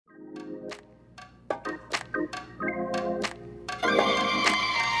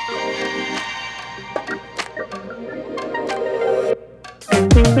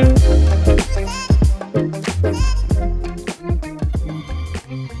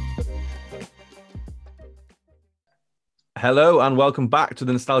Hello and welcome back to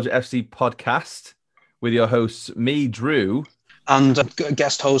the Nostalgia FC podcast with your hosts, me, Drew. And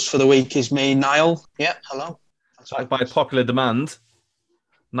guest host for the week is me, Niall. Yeah, hello. Back by popular demand,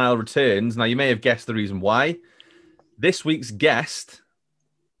 Niall returns. Now, you may have guessed the reason why. This week's guest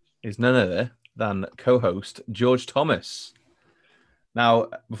is none other than co-host George Thomas. Now,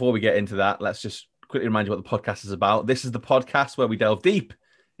 before we get into that, let's just quickly remind you what the podcast is about. This is the podcast where we delve deep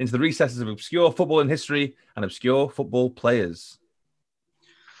into the recesses of obscure football and history and obscure football players.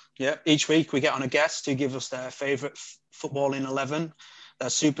 Yeah, each week we get on a guest who give us their favourite footballing 11, their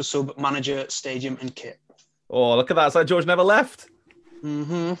super sub, manager, stadium and kit. Oh, look at that. It's like George never left.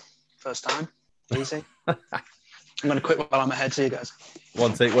 Mm-hmm. First time. Easy. I'm going to quit while I'm ahead. See you guys.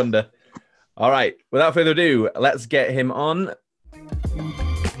 One take wonder. All right. Without further ado, let's get him on.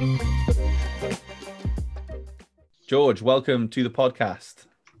 George, welcome to the podcast.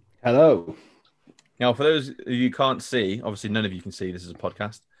 Hello. Now, for those of you who can't see, obviously none of you can see, this is a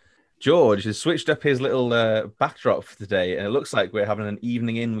podcast. George has switched up his little backdrop for today, and it looks like we're having an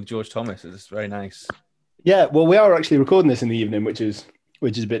evening in with George Thomas. It's very nice. Yeah, well, we are actually recording this in the evening, which is a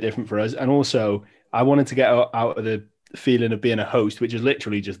bit different for us. And also, I wanted to get out of the feeling of being a host, which is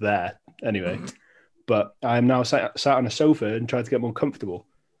literally just there anyway. But I'm now sat on a sofa and trying to get more comfortable.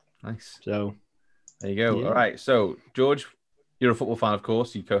 Nice. So there you go. Yeah. All right. So, George, you're a football fan, of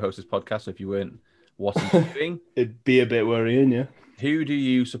course. You co-host this podcast. So if you weren't, what are you doing? It'd be a bit worrying, yeah. Who do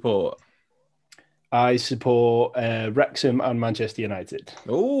you support? I support Wrexham and Manchester United.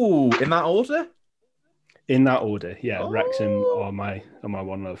 Oh, in that order? In that order, yeah. Oh. Wrexham are my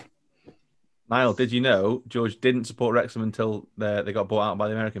one love. Niall, did you know George didn't support Wrexham until they got bought out by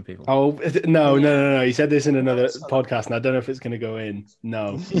the American people? Oh, no. He said this in another podcast, and I don't know if it's going to go in.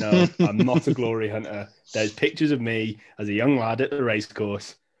 No, I'm not a glory hunter. There's pictures of me as a young lad at the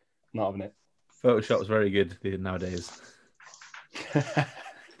racecourse. Not having it. Photoshop's very good nowadays.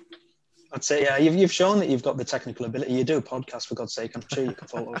 I'd say, yeah, you've shown that you've got the technical ability. You do a podcast, for God's sake. I'm sure you can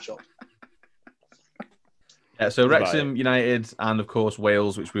Photoshop. Yeah, so Wrexham, United, and of course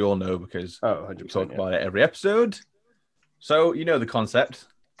Wales, which we all know because we talk about it every episode. So you know the concept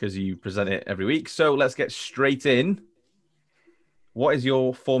because you present it every week. So let's get straight in. What is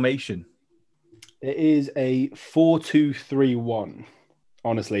your formation? It is a 4-2-3-1.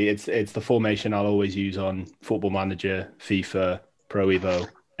 Honestly, it's the formation I'll always use on Football Manager, FIFA, Pro Evo,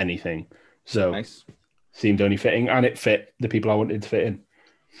 anything. So nice. Seemed only fitting, and it fit the people I wanted to fit in.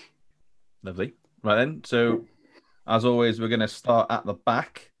 Lovely. Right then, so as always, we're going to start at the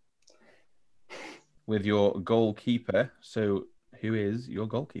back with your goalkeeper. So who is your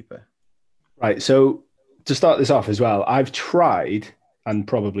goalkeeper? Right, so to start this off as well, I've tried, and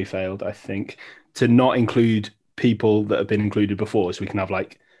probably failed, I think, to not include people that have been included before, so we can have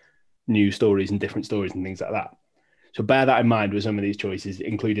like new stories and different stories and things like that. So bear that in mind with some of these choices,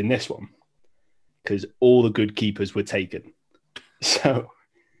 including this one, because all the good keepers were taken. So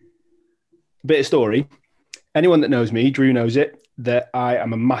a bit of story. Anyone that knows me, Drew knows it, that I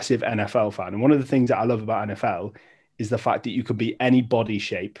am a massive NFL fan. And one of the things that I love about NFL is the fact that you can be any body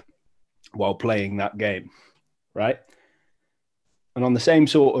shape while playing that game, right? And on the same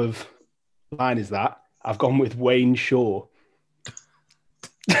sort of line as that, I've gone with Wayne Shaw.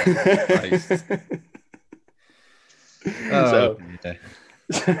 Nice. So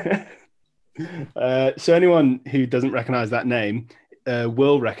anyone who doesn't recognize that name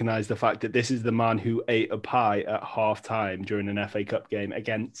will recognize the fact that this is the man who ate a pie at half-time during an FA Cup game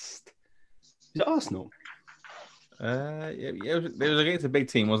against Arsenal. It was against a big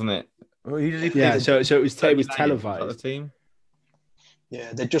team, wasn't it? So it was televised. The team.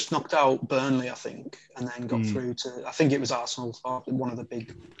 Yeah, they just knocked out Burnley, I think, and then got through to, I think it was Arsenal, one of the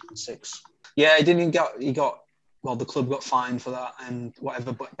big six. Yeah, the club got fined for that, and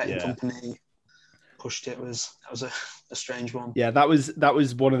whatever betting company pushed it that was a strange one. Yeah, that was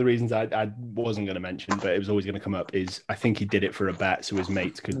one of the reasons I wasn't going to mention, but it was always going to come up, is I think he did it for a bet so his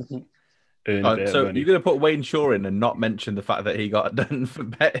mates could earn a bit of money. So you're going to put Wayne Shaw in and not mention the fact that he got done for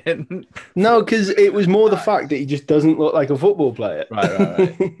betting? No, because it was more the fact that he just doesn't look like a football player.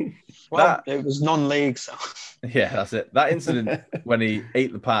 Right. Well, it was non-league, so... Yeah, that's it. That incident when he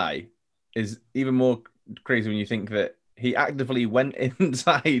ate the pie is even more crazy when you think that he actively went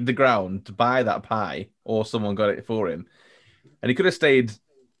inside the ground to buy that pie, or someone got it for him. And he could have stayed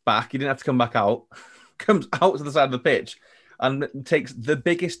back. He didn't have to come back out. Comes out to the side of the pitch and takes the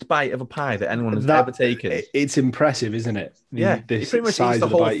biggest bite of a pie that anyone has ever taken. It's impressive, isn't it? Yeah, he pretty much eats the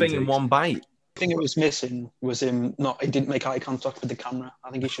whole thing in one bite. I think it was missing was him he didn't make eye contact with the camera.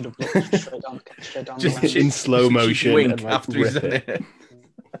 I think he should have looked straight down just in slow motion wink after he's done it.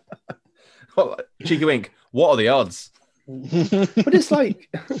 Cheeky wink. What are the odds? But it's like,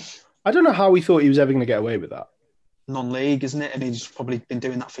 I don't know how we thought he was ever going to get away with that. Non-league, isn't it? And he's probably been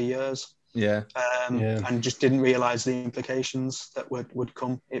doing that for years. Yeah. And just didn't realise the implications that would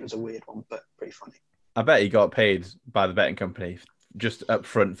come. It was a weird one, but pretty funny. I bet he got paid by the betting company just up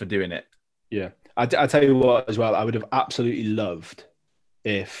front for doing it. Yeah. I tell you what, as well, I would have absolutely loved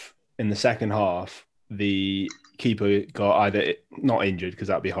if in the second half, the keeper got either not injured, because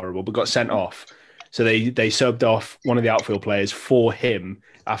that'd be horrible, but got sent off. So they subbed off one of the outfield players for him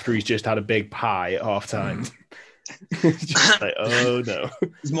after he's just had a big pie at half time. It's just like, oh no.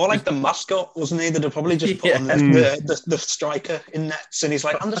 He's more like the mascot, wasn't he? That had probably just put on the striker in nets, and he's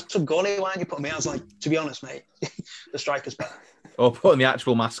like, I'm just a goalie, why aren't you putting me? I was like, to be honest, mate, the striker's better. Or putting the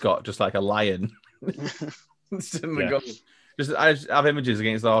actual mascot, just like a lion. Just I just have images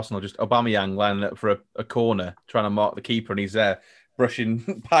against Arsenal, just Aubameyang lining up for a corner, trying to mark the keeper, and he's there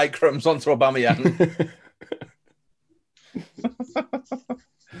brushing pie crumbs onto Aubameyang.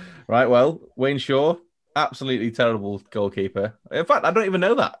 Right, well, Wayne Shaw, absolutely terrible goalkeeper. In fact, I don't even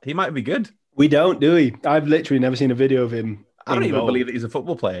know that. He might be good. We don't, do we? I've literally never seen a video of him. I don't even believe that he's a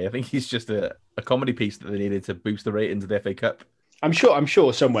football player. I think he's just a comedy piece that they needed to boost the ratings of the FA Cup. I'm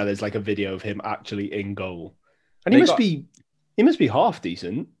sure somewhere there's like a video of him actually in goal. And he must be half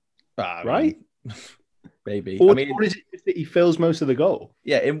decent, right? Maybe. Or is it just that he fills most of the goal?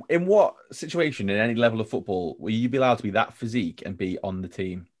 Yeah. In what situation in any level of football will you be allowed to be that physique and be on the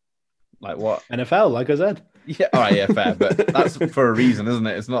team? Like what? NFL, like I said. Yeah. All right. Yeah. Fair. But that's for a reason, isn't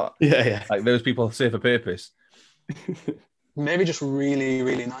it? It's not. Yeah. Like those people serve a purpose. Maybe just really,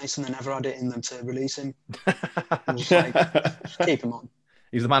 really nice, and they never had it in them to release him. Just like, keep him on.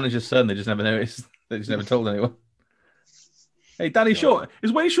 He's the manager's son. They just never noticed. They just never told anyone. Hey, Danny Shaw,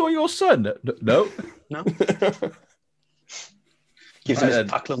 is Wayne Shaw your son? No. Gives him his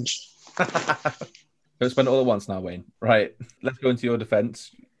pack lunch. Don't spend it all at once now, Wayne. Right. Let's go into your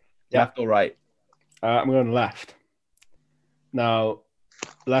defence. Left or right? I'm going left. Now,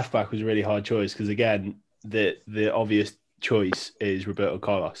 left back was a really hard choice because, again, the obvious choice is Roberto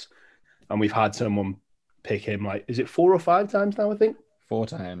Carlos. And we've had someone pick him, like, is it 4 or 5 times now, I think? 4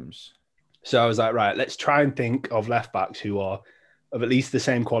 times. So I was like, right, let's try and think of left backs who are of at least the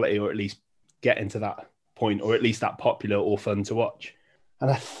same quality, or at least get into that point, or at least that popular or fun to watch.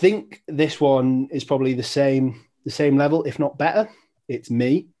 And I think this one is probably the same level, if not better. It's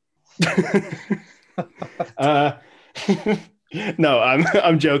me. No,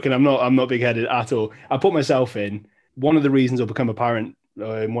 I'm joking. I'm not big-headed at all. I put myself in. One of the reasons will become apparent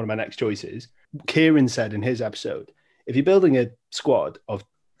in one of my next choices. Kieran said in his episode, if you're building a squad of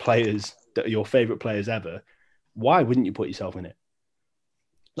players that are your favourite players ever, why wouldn't you put yourself in it?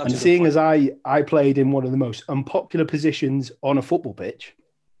 And seeing as I played in one of the most unpopular positions on a football pitch,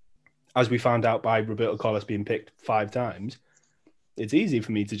 as we found out by Roberto Carlos being picked 5 times, it's easy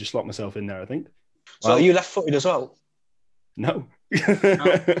for me to just slot myself in there, I think. So are you left-footed as well? No. Well,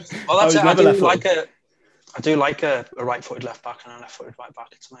 that's it. I do like a right-footed left-back and a left-footed right-back.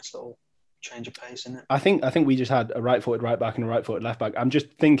 It's a nice little change of pace, isn't it? I think we just had a right-footed right-back and a right-footed left-back. I'm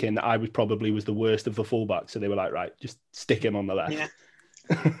just thinking that I was the worst of the fullbacks, so they were like, right, just stick him on the left. Yeah.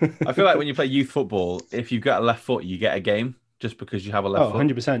 I feel like when you play youth football, if you've got a left foot, you get a game just because you have a left foot.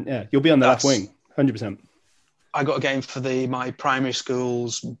 100%, yeah. You'll be on the left wing, 100%. I got a game for my primary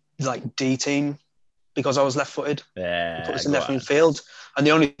school's like D team because I was left-footed. Yeah. Put us in left wing field. And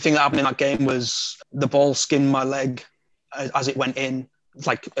the only thing that happened in that game was the ball skinned my leg as it went in,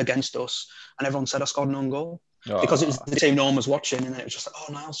 like against us. And everyone said I scored an own goal. Because it was the team no one was watching, and it was just like,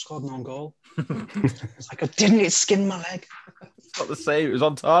 oh, Niall scored an own goal. It's like, I didn't, it skinned my leg. It's not the same, it was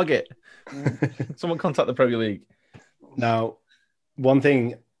on target. Someone contact the Premier League. Now, one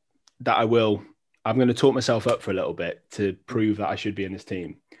thing that I'm going to talk myself up for a little bit to prove that I should be in this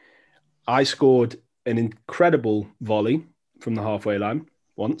team. I scored an incredible volley from the halfway line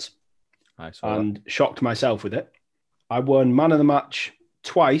once and shocked myself with it. I won man of the match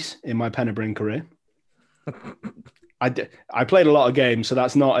twice in my Pennerbryn career. I played a lot of games, so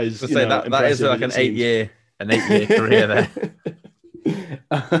that's not as that is like an 8-year career there.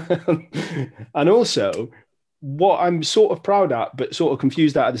 And also, what I'm sort of proud at, but sort of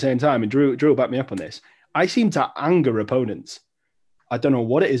confused at the same time, and Drew will back me up on this, I seem to anger opponents. I don't know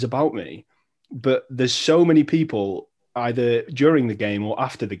what it is about me, but there's so many people either during the game or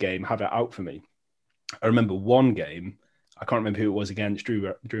after the game have it out for me. I remember one game, I can't remember who it was against,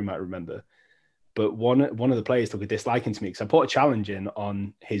 Drew might remember, but one of the players took a disliking to me because I put a challenge in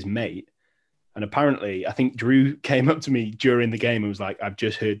on his mate. And apparently, I think Drew came up to me during the game and was like, I've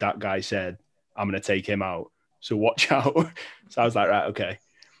just heard that guy said, I'm going to take him out. So watch out. So I was like, right, okay.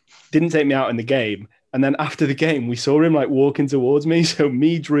 Didn't take me out in the game. And then after the game, we saw him like walking towards me. So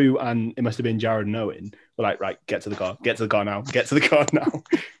me, Drew, and it must have been Jared and Owen were like, right, get to the car now,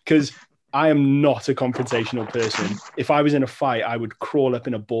 because I am not a confrontational person. If I was in a fight, I would crawl up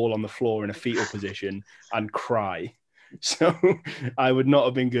in a ball on the floor in a fetal position and cry. So I would not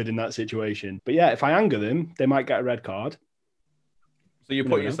have been good in that situation. But yeah, if I anger them, they might get a red card. So you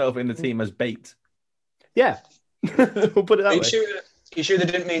put yourself in the team as bait. Yeah, we'll put it that way. You sure they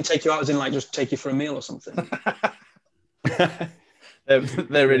didn't mean take you out as in like just take you for a meal or something?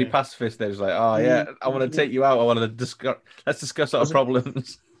 They're really pacifist. They're just like, oh yeah, I want to take you out. I want to discuss. Let's discuss our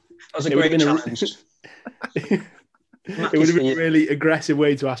problems. That was a great challenge. It would have been a really aggressive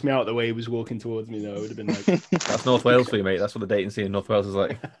way to ask me out the way he was walking towards me, though. It would have been like... That's North Wales for you, mate. That's what the dating scene in North Wales is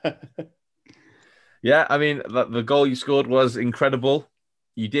like. Yeah, I mean, the goal you scored was incredible.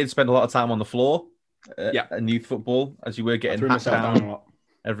 You did spend a lot of time on the floor in youth football, as you were getting hacked down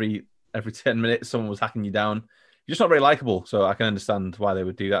every 10 minutes. Someone was hacking you down. You're just not very likable, so I can understand why they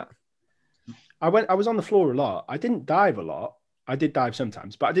would do that. I was on the floor a lot. I didn't dive a lot. I did dive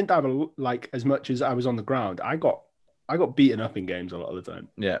sometimes, but I didn't dive like as much as I was on the ground. I got beaten up in games a lot of the time.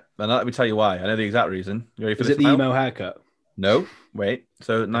 Yeah, and let me tell you why. I know the exact reason. You ready for Is this? Is it the emo haircut? No, wait.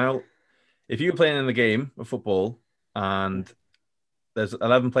 So Niall, if you were playing in the game of football and there's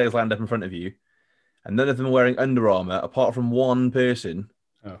 11 players lined up in front of you, and none of them are wearing Under Armour apart from one person,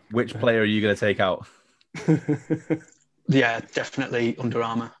 which player are you going to take out? Yeah, definitely Under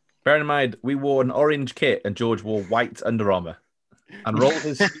Armour. Bear in mind, we wore an orange kit and George wore white Under Armour and rolled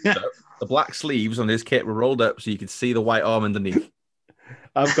his sleeves up. The black sleeves on his kit were rolled up so you could see the white arm underneath.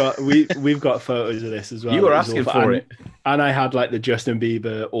 We've got photos of this as well. You were asking for it. And I had like the Justin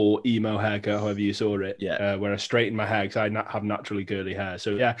Bieber or emo haircut, however you saw it. Yeah. Where I straightened my hair because I have naturally curly hair.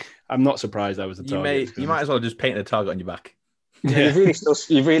 So yeah, I'm not surprised I was the target. You might as well just paint a target on your back. Yeah.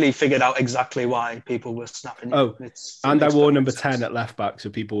 You've really figured out exactly why people were snapping you. Oh, I wore number 10 at left back, so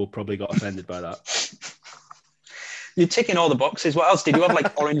people probably got offended by that. You're ticking all the boxes. What else? Did you have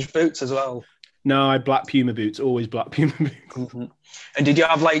like orange boots as well? No, I had black Puma boots, always black Puma boots. Mm-hmm. And did you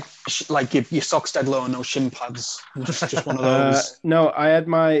have like your socks dead low and no shin pads? Just one of those? No, I had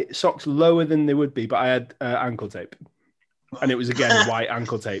my socks lower than they would be, but I had ankle tape. And it was, again, white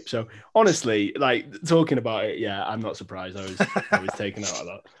ankle tape. So, honestly, like, talking about it, yeah, I'm not surprised I was taken out of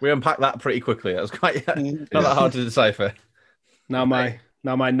that. We unpacked that pretty quickly. It was quite not that hard to decipher. Now my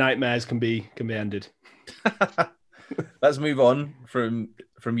nightmares can be ended. Let's move on from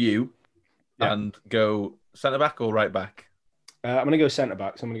you and go centre-back or right-back? I'm going to go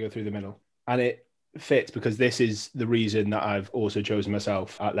centre-back, so I'm going to go through the middle. And it fits because this is the reason that I've also chosen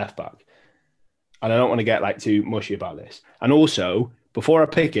myself at left-back. And I don't want to get like too mushy about this. And also, before I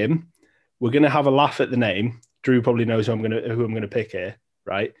pick him, we're going to have a laugh at the name. Drew probably knows who I'm going to pick here,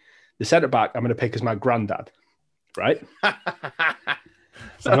 right? The centre-back I'm going to pick as my granddad, right? I'm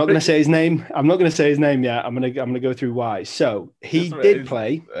not going to say his name. I'm not going to say his name yet. I'm going to go through why. So he did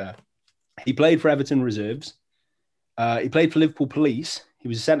play. Yeah. He played for Everton Reserves. He played for Liverpool Police. He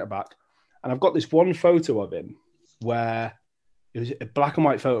was a centre-back. And I've got this one photo of him where it was a black and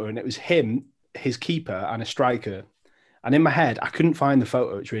white photo, and it was him, his keeper, and a striker. And in my head, I couldn't find the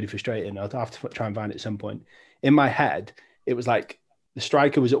photo. It's really frustrating. I'll have to try and find it at some point. In my head, it was like the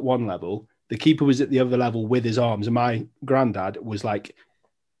striker was at one level, the keeper was at the other level with his arms, and my granddad was like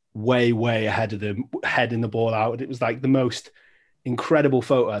way, way ahead of them, heading the ball out. And it was like the most incredible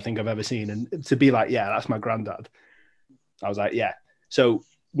photo I think I've ever seen. And to be like, yeah, that's my granddad. I was like, yeah. So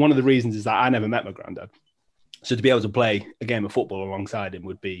one of the reasons is that I never met my granddad. So to be able to play a game of football alongside him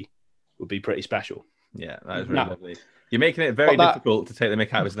would be pretty special. Yeah, that is really lovely. You're making it very difficult to take the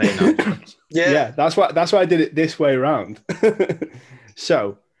mick out of his name now. Yeah, that's why I did it this way around.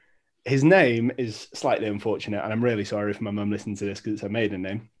 So his name is slightly unfortunate, and I'm really sorry if my mum listens to this because it's her maiden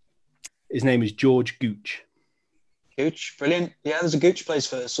name. His name is George Gooch. Gooch, brilliant. Yeah, there's a Gooch plays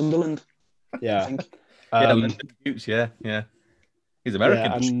for Sunderland. Yeah. I think. Gooch, yeah. He's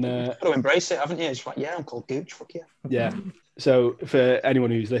American. Yeah, got to embrace it, haven't you? It's like, yeah, I'm called Gooch, fuck yeah. Yeah. So for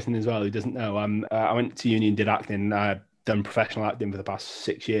anyone who's listening as well who doesn't know, I went to uni and did acting. I've done professional acting for the past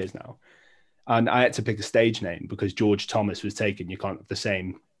 6 years now. And I had to pick a stage name because George Thomas was taken. You can't have the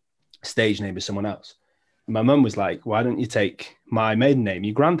same stage name as someone else. And my mum was like, why don't you take my maiden name?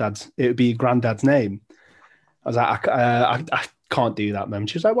 Your granddad's. It would be your granddad's name. I was like, I can't do that, mum.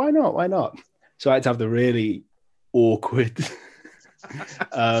 She was like, why not? Why not? So I had to have the really awkward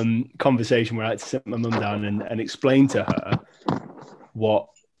conversation where I had to sit my mum down and explain to her what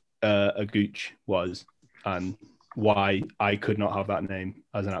a Gooch was and why I could not have that name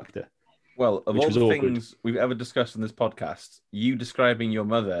as an actor. Well, of which all was the awkward. things we've ever discussed in this podcast, you describing your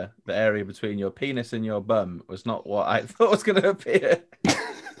mother, the area between your penis and your bum, was not what I thought was going to appear.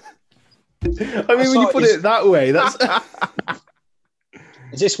 I mean, when you put it that way, that's.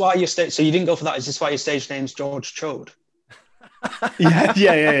 Is this why your stage? So you didn't go for that? Is this why your stage name's George Chode?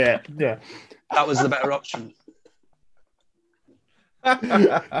 Yeah. That was the better option.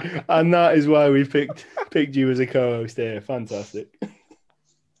 And that is why we picked you as a co-host here. Fantastic.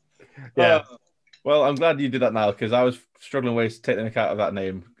 Yeah. Well, I'm glad you did that now because I was struggling ways to take the nick out of that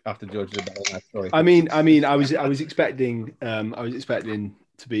name after George did that in that story. I mean, I was expecting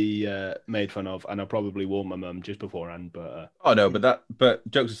to be made fun of, and I probably warned my mum just beforehand. But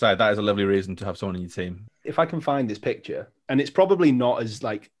but jokes aside, that is a lovely reason to have someone in your team. if I can find this picture, and it's probably not as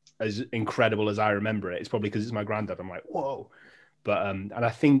incredible as I remember it. It's probably because it's my granddad. I'm like, whoa. But and I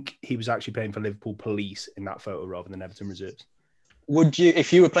think he was actually playing for Liverpool Police in that photo rather than Everton Reserves. Would you,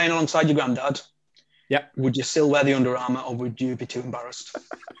 if you were playing alongside your granddad, yeah, would you still wear the Under Armour, or would you be too embarrassed?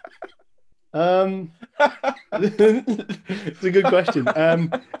 It's a good question.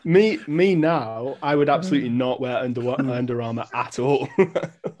 Me now, I would absolutely not wear Under Armour at all.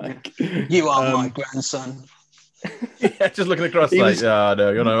 You are my grandson. Yeah, just looking across no,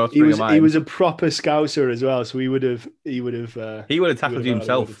 you're not. He was a proper Scouser as well, so he would have tackled you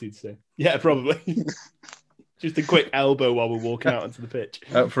himself. Yeah, probably. Just a quick elbow while we're walking out onto the pitch.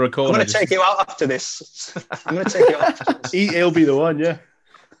 For a corner. I'm going to take you out after this. He'll be the one, yeah.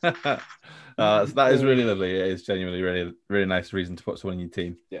 That is really lovely. It is genuinely really, really nice reason to put someone in your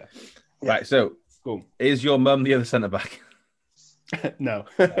team. Yeah. Right, so cool. Is your mum the other centre-back? No.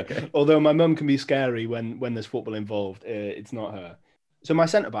 Okay. Although my mum can be scary when there's football involved, it's not her. So my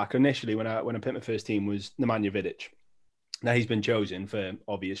centre-back initially when I picked my first team was Nemanja Vidic. Now he's been chosen for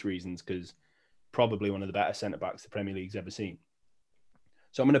obvious reasons because probably one of the better centre-backs the Premier League's ever seen.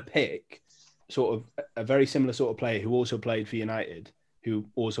 So I'm going to pick sort of a very similar sort of player who also played for United, who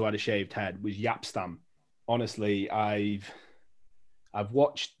also had a shaved head, was Jaap Stam. Honestly, I've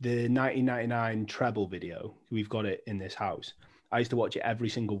watched the 1999 treble video. We've got it in this house. I used to watch it every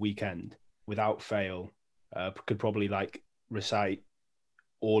single weekend without fail. Could probably recite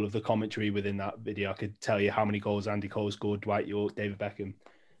all of the commentary within that video. I could tell you how many goals Andy Cole scored, Dwight York, David Beckham.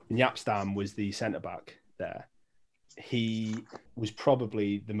 And Jaap Stam was the centre-back there. He was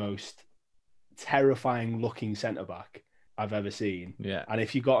probably the most terrifying-looking centre-back I've ever seen. Yeah. And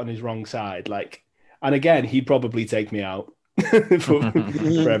if you got on his wrong side, and again, he'd probably take me out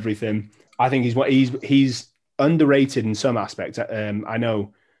for everything. I think he's underrated in some aspects. I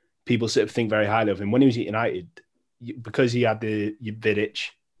know people sort of think very highly of him. When he was at United, because he had the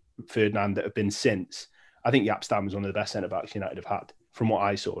Vidic, Ferdinand that have been since, I think Jaap Stam was one of the best centre-backs United have had, from what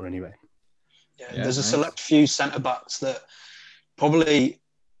I saw anyway. Yeah, there's a select few centre-backs that probably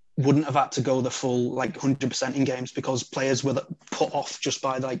wouldn't have had to go the full 100% in games because players were put off just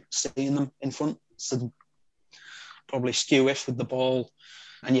by seeing them in front. So probably skew-ish with the ball.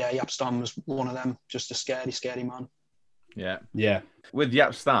 And yeah, Jaap Stam was one of them, just a scary man. Yeah. With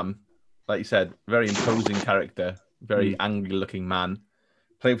Jaap Stam, like you said, very imposing character, very angry-looking man.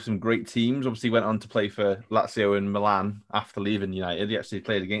 Played for some great teams. Obviously went on to play for Lazio and Milan after leaving United. He actually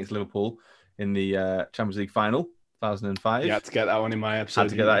played against Liverpool in the Champions League final, 2005. You had to get that one in my episode. Had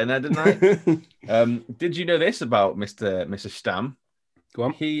to get that in there, didn't I? Did you know this about Mr. Stam? Go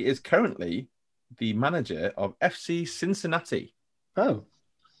on. He is currently the manager of FC Cincinnati. Oh.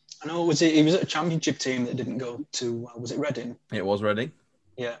 I know. He was at a championship team that didn't go to, was it Reading? It was Reading.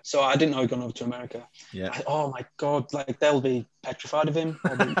 Yeah. So I didn't know he'd gone over to America. Yeah. Oh my God. They'll be petrified of him.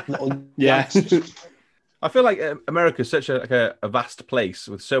 Yeah. I feel like America is such a vast place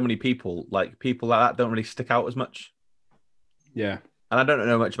with so many people. People like that don't really stick out as much. Yeah. And I don't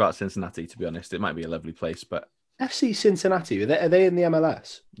know much about Cincinnati, to be honest. It might be a lovely place, but FC Cincinnati, are they in the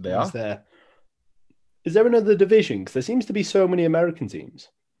MLS? They are. Is there another division? Because there seems to be so many American teams.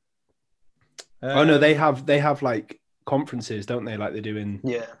 Oh no, they have conferences, don't they? Like they do in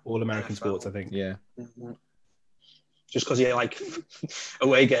all American sports, I think. Yeah. Mm-hmm. Just because you're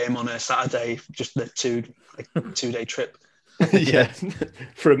away game on a Saturday, just the 2-day trip. Yeah,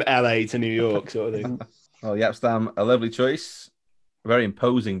 from LA to New York, sort of thing. Well, Jaap Stam, a lovely choice. A very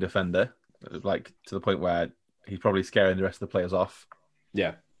imposing defender, to the point where he's probably scaring the rest of the players off.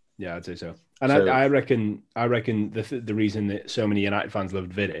 Yeah, I'd say so. And I reckon the reason that so many United fans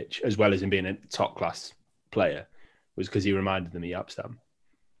loved Vidic, as well as him being a top class player, was because he reminded them of Jaap Stam.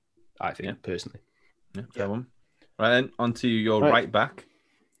 I think personally. Yeah, fair one. Right then, on to your right back.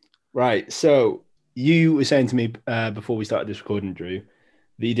 Right. So you were saying to me before we started this recording, Drew,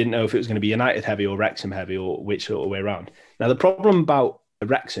 that you didn't know if it was going to be United heavy or Wrexham heavy or which sort of way around. Now, the problem about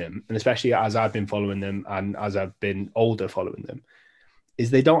Wrexham, and especially as I've been following them and as I've been older following them, is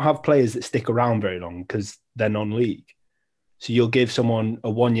they don't have players that stick around very long because they're non-league. So you'll give someone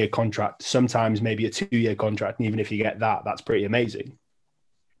a 1-year contract, sometimes maybe a 2-year contract, and even if you get that, that's pretty amazing.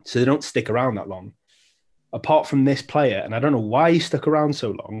 So they don't stick around that long. Apart from this player, and I don't know why he stuck around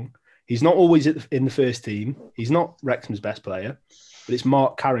so long, he's not always in the first team. He's not Wrexham's best player, but it's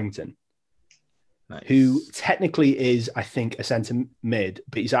Mark Carrington, who technically is, I think, a centre mid,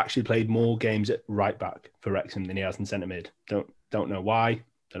 but he's actually played more games at right back for Wrexham than he has in centre mid. Don't know why.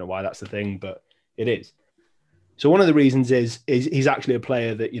 Don't know why that's the thing, but it is. So one of the reasons is he's actually a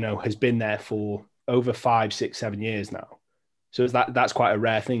player that, has been there for over 5, 6, 7 years now. So that's quite a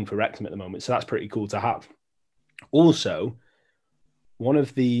rare thing for Wrexham at the moment. So that's pretty cool to have. Also, one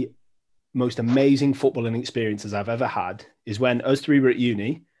of the most amazing footballing experiences I've ever had is when us three were at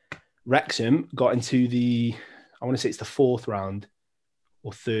uni, Wrexham got into I want to say it's the third round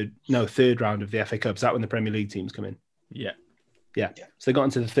of the FA Cup. Is that when the Premier League teams come in? Yeah. So they got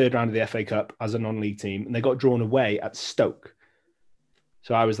into the third round of the FA Cup as a non-league team, and they got drawn away at Stoke.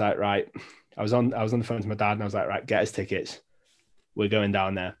 So I was like, right. I was on the phone to my dad, and I was like, right, get us tickets. We're going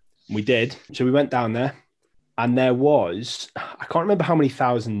down there. And we did. So we went down there, and there was, I can't remember how many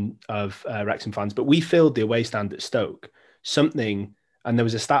thousand of Wrexham fans, but we filled the away stand at Stoke. And there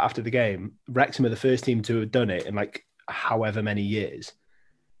was a stat after the game. Wrexham are the first team to have done it in like however many years,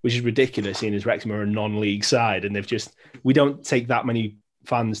 which is ridiculous, seeing as Wrexham are a non-league side, and we don't take that many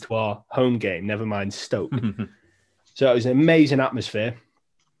fans to our home game, never mind Stoke. So it was an amazing atmosphere.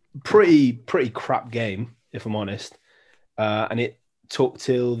 Pretty crap game, if I'm honest. And it took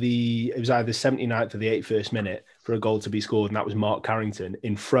till it was either the 79th or the 81st minute for a goal to be scored, and that was Mark Carrington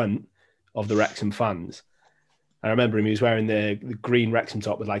in front of the Wrexham fans. I remember him, he was wearing the green Wrexham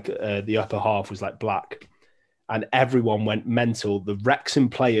top with like the upper half was like black. And everyone went mental. The Wrexham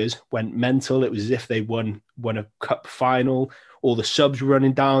players went mental. It was as if they won a cup final. All the subs were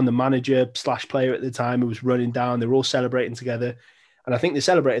running down. The manager / player at the time who was running down. They were all celebrating together. And I think they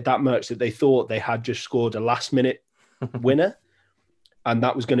celebrated that much that they thought they had just scored a last-minute winner. And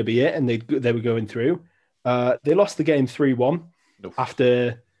that was going to be it. And they were going through. They lost the game 3-1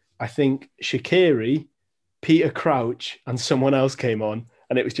 after, I think, Shaqiri, Peter Crouch, and someone else came on.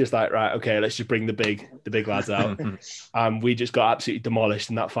 And it was just like, right, okay, let's just bring the big lads out. We just got absolutely demolished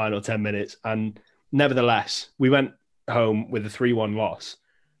in that final 10 minutes. And nevertheless, we went home with a 3-1 loss.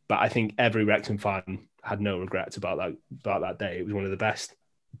 But I think every Wrexham fan had no regrets about that day. It was one of the best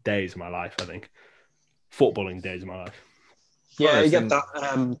days of my life, I think. Footballing days of my life. Yeah, you get that.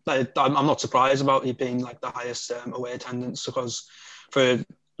 I'm not surprised about it being like the highest away attendance, because for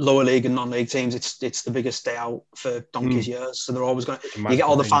lower league and non-league teams, it's the biggest day out for donkey's years. So they're always going to... You get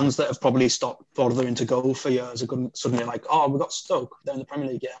all the fans that have probably stopped bothering to go for years are going to suddenly like, oh, we got Stoke. They're in the Premier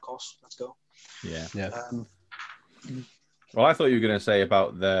League. Yeah, of course. Let's go. Yeah. Well, I thought you were going to say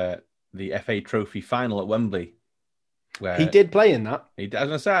about the FA Trophy final at Wembley. Where he did play in that. I was going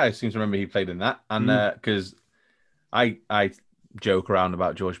to say, I seem to remember he played in that. And because I joke around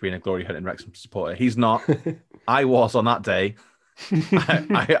about George being a glory hunting Wrexham supporter. He's not. I was on that day.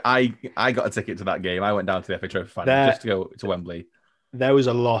 I got a ticket to that game. I went down to the FA Trophy final just to go to Wembley. There was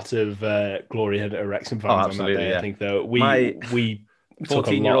a lot of glory hunter Wrexham fans on that day. Yeah. I think though we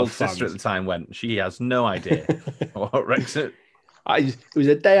 14-year-old sister at the time went. She has no idea what Wrexham. It was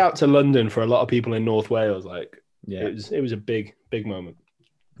a day out to London for a lot of people in North Wales. It was a big moment.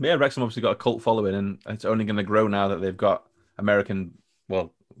 Yeah, Wrexham obviously got a cult following, and it's only going to grow now that they've got American, Rob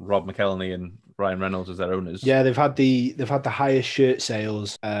McElhenney and Ryan Reynolds as their owners. Yeah, they've had the highest shirt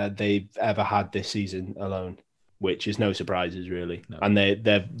sales they've ever had this season alone, which is no surprises really. No. And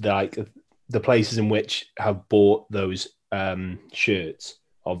they're like the places in which have bought those shirts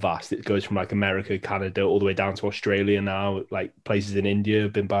are vast. It goes from like America, Canada, all the way down to Australia now. Like places in India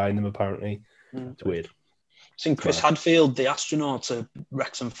have been buying them apparently. It's weird. I think Chris Hadfield, the astronaut's a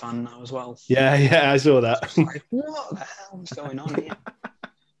Wrexham fan now as well. Yeah, I saw that. Like, what the hell is going on here?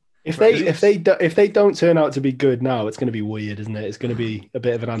 If they don't turn out to be good now, it's going to be weird, isn't it? It's going to be a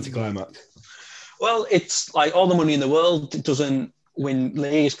bit of an anticlimax. Well, it's like all the money in the world doesn't win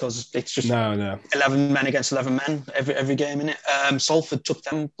leagues because it's just 11 men against 11 men every game in it. Salford took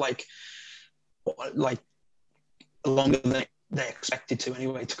them like longer than they expected to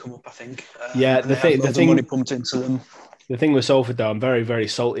anyway to come up, I think. The money pumped into them. The thing with Salford, though, I'm very, very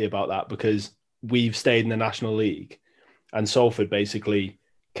salty about that because we've stayed in the National League, and Salford basically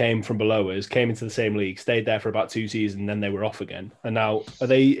came from below us, came into the same league, stayed there for about 2 seasons, and then they were off again. And now, are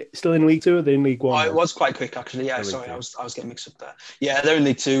they still in League Two? Or are they in League One? Oh, it was quite quick, actually. Yeah, sorry, I was getting mixed up there. Yeah, they're in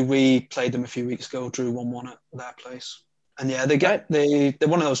League Two. We played them a few weeks ago, drew 1-1 at their place. And yeah, they're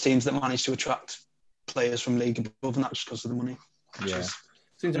one of those teams that manage to attract players from league above, and that's just because of the money. Yeah.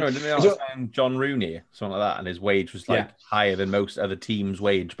 Seems to didn't they sign John Rooney, something like that, and his wage was like higher than most other teams'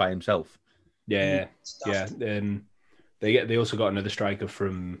 wage by himself. Yeah. They also got another striker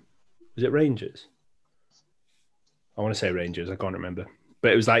from, was it Rangers? I want to say Rangers, I can't remember.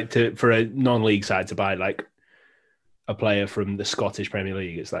 But it was like for a non-league side to buy like a player from the Scottish Premier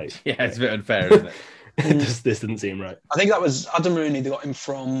League. It's like it's a bit unfair, isn't it? This didn't seem right. I think that was Adam Rooney. They got him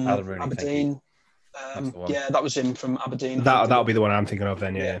from Aberdeen. That was him from Aberdeen. That'll be the one I'm thinking of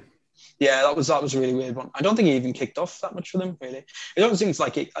then. Yeah. Yeah, that was a really weird one. I don't think he even kicked off that much for them, really. I don't think it's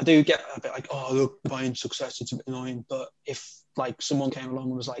like I do get a bit like, oh, look, buying success, it's a bit annoying. But if like someone came along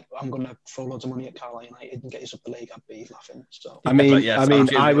and was like, I'm going to throw loads of money at Carlisle United and get us up the league, I'd be laughing. So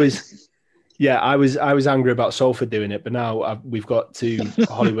I was angry about Salford doing it, but now we've got two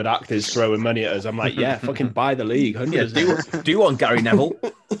Hollywood actors throwing money at us. I'm like, yeah, fucking buy the league. Do you want Gary Neville?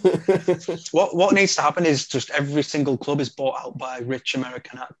 What needs to happen is just every single club is bought out by rich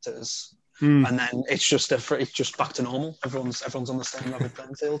American actors, and then it's just back to normal. Everyone's on the same level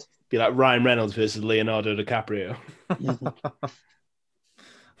playing field. Be like Ryan Reynolds versus Leonardo DiCaprio.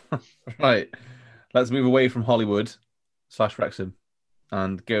 Right, let's move away from Hollywood / Wrexham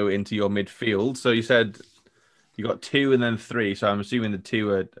and go into your midfield. So you said you got 2 and then 3. So I'm assuming the 2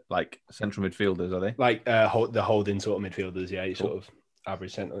 are like central midfielders, are they? Like the holding sort of midfielders, yeah, you sort of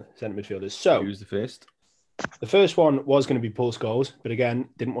average centre midfielders. So who's the first? The first one was going to be Paul Scholes, but again,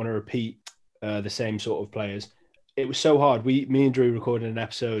 didn't want to repeat the same sort of players. It was so hard. Me and Drew recorded an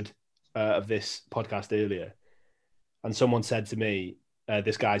episode of this podcast earlier, and someone said to me,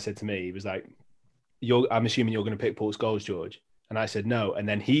 this guy said to me, he was like, I'm assuming you're going to pick Paul Scholes, George. And I said, no. And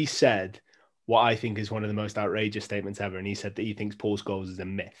then he said what I think is one of the most outrageous statements ever. And he said that he thinks Paul Scholes is a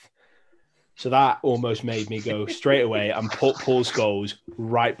myth. So that almost made me go straight away and put Paul Scholes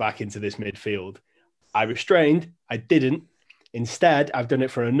right back into this midfield. I restrained. I didn't. Instead, I've done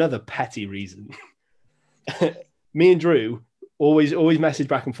it for another petty reason. Me and Drew always message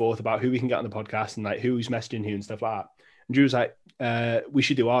back and forth about who we can get on the podcast and like who's messaging who and stuff like that. And Drew was like, we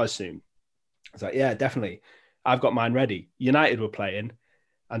should do ours soon. I was like, yeah, definitely. I've got mine ready. United were playing,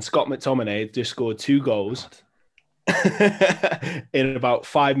 and Scott McTominay just scored 2 goals in about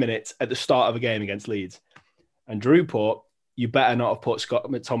 5 minutes at the start of a game against Leeds. And Drew put, you better not have put Scott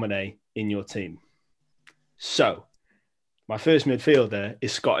McTominay in your team. So, my first midfielder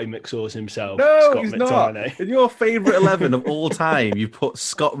is Scotty McSauce himself. No, Scott he's McTominay. not. In your favourite 11 of all time, you put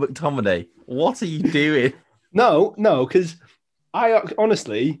Scott McTominay. What are you doing? No, because I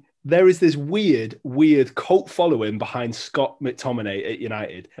honestly... There is this weird cult following behind Scott McTominay at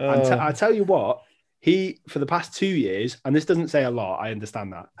United. And I tell you what, he, for the past 2 years, and this doesn't say a lot, I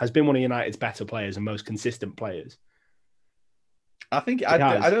understand that, has been one of United's better players and most consistent players. I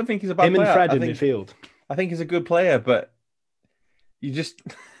don't think he's a bad player. Him and Fred in midfield. I think he's a good player, but you just...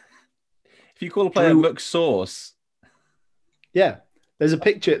 if you call a player McSauce... Yeah. There's a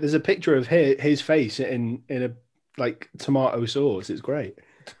picture of his face in a like tomato sauce. It's great.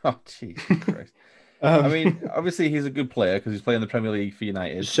 Oh, Jesus Christ. I mean, obviously he's a good player because he's playing the Premier League for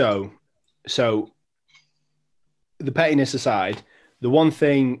United. So the pettiness aside, the one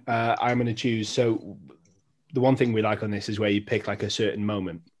thing I'm going to choose, so the one thing we like on this is where you pick like a certain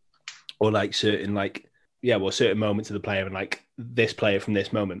moment or like certain moments of the player and like this player from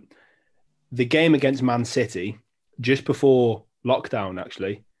this moment. The game against Man City, just before lockdown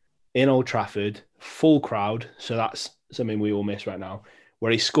actually, in Old Trafford, full crowd, so that's something we all miss right now,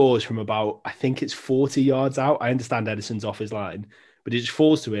 where he scores from about, I think it's 40 yards out. I understand Edison's off his line, but it just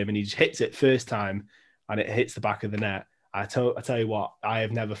falls to him and he just hits it first time and it hits the back of the net. I tell you what, I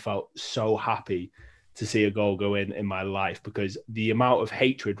have never felt so happy to see a goal go in my life, because the amount of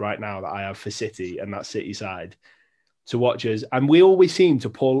hatred right now that I have for City and that City side to watch us, and we always seem to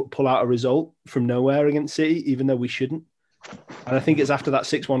pull out a result from nowhere against City, even though we shouldn't. And I think it's after that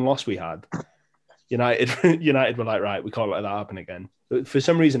 6-1 loss we had. United were like, right, we can't let that happen again. But for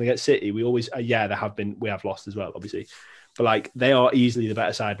some reason against City, we always, we have lost as well, obviously. But like, they are easily the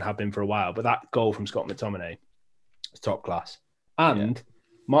better side and have been for a while. But that goal from Scott McTominay is top class. And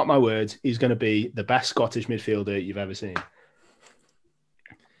mark my words, he's going to be the best Scottish midfielder you've ever seen.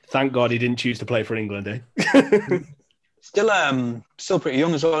 Thank God he didn't choose to play for England, eh? Still pretty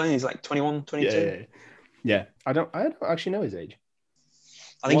young as well, isn't he? He's like 21, 22. Yeah. I don't actually know his age.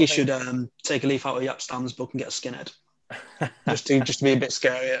 I think he should take a leaf out of Jaap Stam's book and get a skinhead, just to be a bit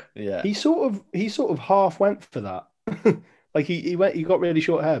scarier. Yeah, he sort of half went for that. Like he got really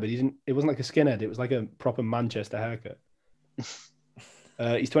short hair, but it wasn't like a skinhead. It was like a proper Manchester haircut.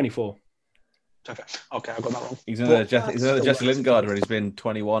 He's 24. Okay, I got that wrong. He's another Jesse Lingard when he's been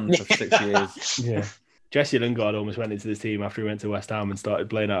 21 for 6 years. Yeah. Jesse Lingard almost went into this team after he went to West Ham and started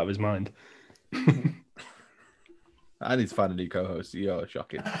playing out of his mind. I need to find a new co-host. You're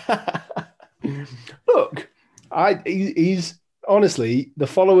shocking. Look, he's honestly the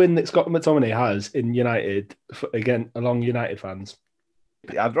following that Scott McTominay has in United, again, along United fans.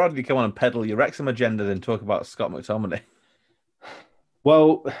 I'd rather you come on and peddle your Wrexham agenda than talk about Scott McTominay.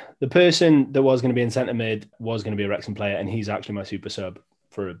 Well, the person that was going to be in centre mid was going to be a Wrexham player, and he's actually my super sub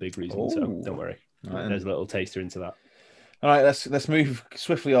for a big reason. So don't worry. Right. There's a little taster into that. All right, let's move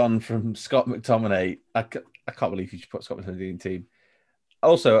swiftly on from Scott McTominay. I can't believe you should put Scott McTominay in the team.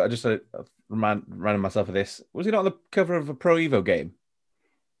 Also, I just reminded myself of this. Was he not on the cover of a Pro Evo game?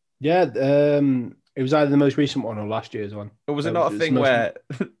 Yeah, it was either the most recent one or last year's one. Or was it not a thing where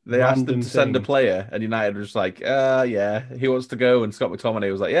they asked them to send a player and United were just like, yeah, he wants to go. And Scott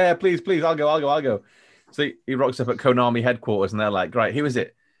McTominay was like, yeah, please, I'll go. So he rocks up at Konami headquarters and they're like, right, who is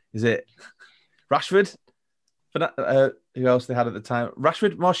it? Is it Rashford? Who else they had at the time?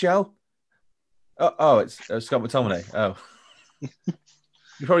 Rashford? Martial? Oh, it's Scott McTominay. Oh.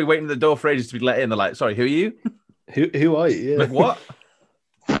 You're probably waiting at the door for ages to be let in. They're like, sorry, who are you? Who are you? Yeah. Like, what?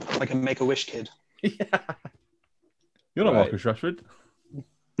 Like a Make-A-Wish kid. Yeah. You're not Marcus Rashford.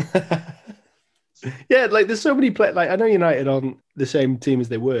 Yeah, like there's so many players. Like I know United on the same team as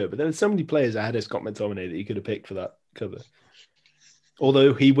they were, but there's so many players ahead of Scott McTominay that you could have picked for that cover.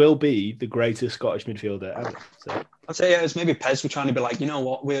 Although he will be the greatest Scottish midfielder ever. So. I'd say it's maybe Pez were trying to be like, you know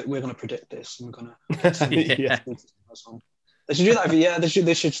what, we're going to predict this and we're going to. Yeah. They should do that. Yeah,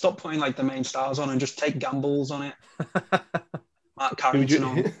 they should stop putting like the main stars on and just take gambles on it. Mark Carrington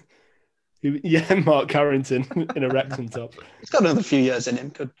on. Yeah, Mark Carrington in a Wrexham top. He's got another few years in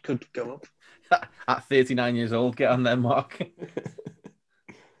him. Could go up. At 39 years old, get on there, Mark.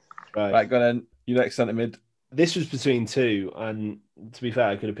 Right, go on. You next centre mid. This was between two, and to be fair,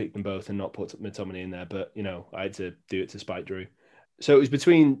 I could have picked them both and not put McTominay in there, but you know, I had to do it to spite Drew. So it was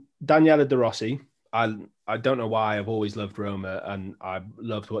between Daniele De Rossi. I don't know why I've always loved Roma, and I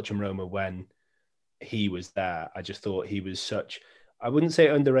loved watching Roma when he was there. I just thought he was such, I wouldn't say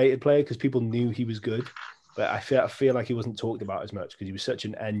underrated player because people knew he was good, but I feel like he wasn't talked about as much because he was such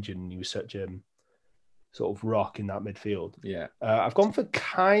an engine and he was such a sort of rock in that midfield. Yeah. I've gone for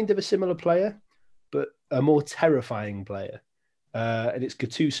kind of a similar player, but a more terrifying player. And it's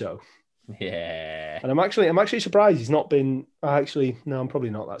Gattuso. Yeah. And I'm actually surprised he's not been, I'm probably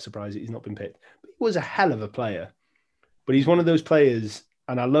not that surprised that he's not been picked. But he was a hell of a player. But he's one of those players,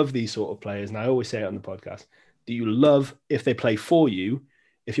 and I love these sort of players, and I always say it on the podcast, that you love if they play for you.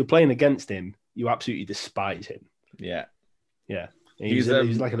 If you're playing against him, you absolutely despise him. Yeah. Yeah. He's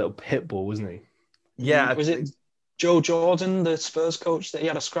like a little pit bull, wasn't he? Yeah. Was it Joe Jordan, the Spurs coach, that he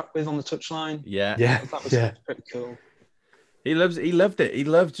had a scrap with on the touchline? Yeah. Yeah. That was pretty cool. He loved it. He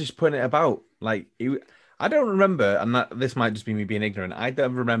loved just putting it about. Like I don't remember, and this might just be me being ignorant. I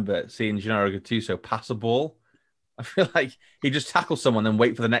don't remember seeing Gennaro Gattuso pass a ball. I feel like he just tackles someone and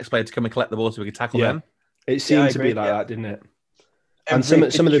wait for the next player to come and collect the ball so we can tackle them. It seemed to be like that, didn't it? And some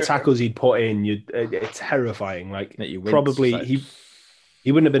of the tackles he'd put in, it's terrifying. Like probably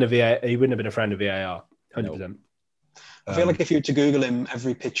he wouldn't have been he wouldn't have been a friend of VAR, 100%. Nope. I feel like if you were to Google him,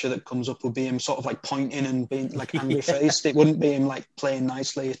 every picture that comes up would be him sort of like pointing and being like angry faced. It wouldn't be him like playing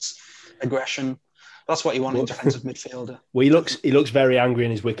nicely. It's aggression. That's what you want in defensive midfielder. Well, he looks very angry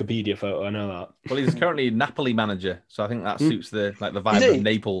in his Wikipedia photo. I know that. Well, he's currently Napoli manager, so I think that suits the vibe of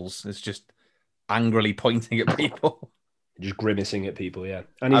Naples. It's just angrily pointing at people, just grimacing at people. Yeah,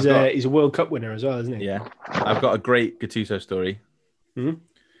 and he's a World Cup winner as well, isn't he? Yeah, I've got a great Gattuso story. Mm-hmm.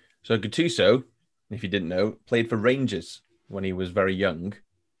 So Gattuso, if you didn't know, played for Rangers when he was very young.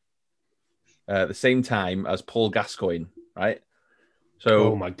 At the same time as Paul Gascoigne, right?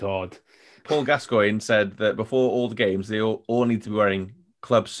 So, oh my God. Paul Gascoigne said that before all the games, they all need to be wearing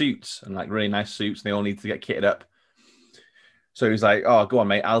club suits and like really nice suits. And they all need to get kitted up. So he's like, oh, go on,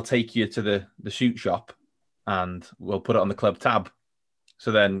 mate. I'll take you to the shoot shop and we'll put it on the club tab.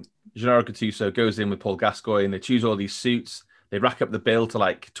 So then Gennaro Gattuso goes in with Paul Gascoigne. They choose all these suits. They rack up the bill to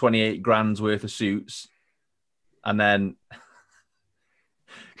like 28 grand's worth of suits. And then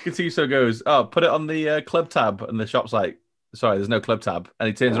Gattuso goes, oh, put it on the club tab. And the shop's like, sorry, there's no club tab. And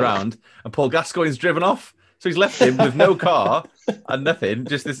he turns around and Paul Gascoigne's driven off. So he's left him with no car and nothing.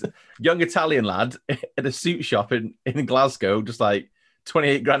 Just this young Italian lad at a suit shop in Glasgow, just like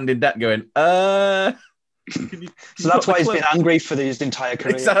 28 grand in debt going, So that's why he's been angry for his entire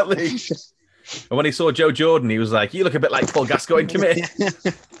career. Exactly. And when he saw Joe Jordan, he was like, you look a bit like Paul Gascoigne, come here.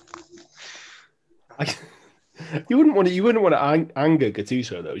 You wouldn't want to anger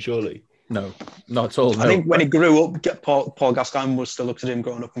Gattuso though, surely. No, not at all. I think when he grew up, Paul Gascoigne was still looked at him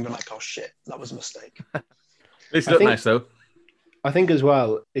growing up and been like, "Oh shit, that was a mistake." This looked nice though. I think as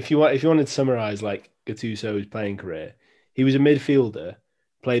well, if you wanted to summarize like Gattuso's playing career, he was a midfielder,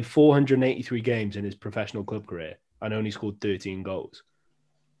 played 483 games in his professional club career, and only scored 13 goals.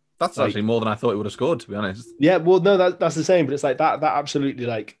 That's actually more than I thought he would have scored, to be honest. Yeah, well, no, that's the same, but it's like that absolutely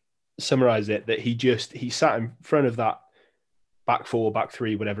like summarized it, that he sat in front of that back four, back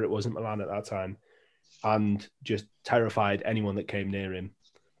three, whatever it was in Milan at that time, and just terrified anyone that came near him.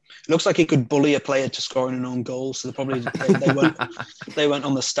 It looks like he could bully a player to scoring an own goal, so they went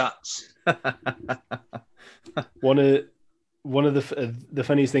on the stats. One of the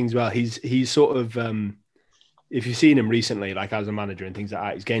funniest things about he's sort of if you've seen him recently, like as a manager and things like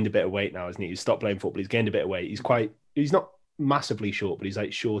that, he's gained a bit of weight now, hasn't he? He's stopped playing football. He's gained a bit of weight. He's not massively short, but he's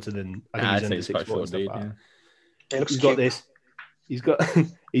like shorter than I think he's under 6 foot. He looks he's cute. got this. He's got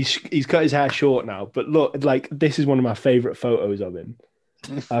he's cut his hair short now. But look, like this is one of my favorite photos of him.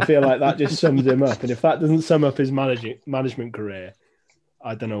 I feel like that just sums him up. And if that doesn't sum up his management career,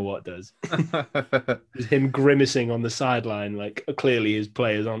 I don't know what does. Just him grimacing on the sideline, like clearly his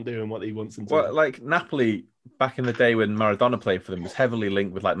players aren't doing what he wants them to. Well, like Napoli back in the day when Maradona played for them was heavily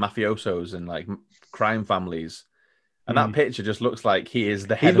linked with like mafiosos and like crime families. And that picture just looks like he is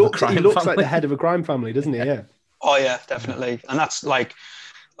the head of a crime family. He looks like the head of a crime family, doesn't he? Yeah. Oh yeah, definitely. And that's like,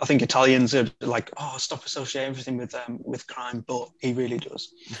 I think Italians are like, oh, stop associating everything with crime, but he really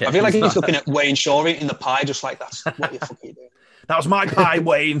does. Yeah, I feel like he's looking at Wayne Shaw eating the pie, just like that's what the fuck are you doing? That was my pie,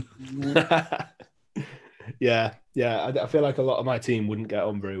 Wayne. yeah. I feel like a lot of my team wouldn't get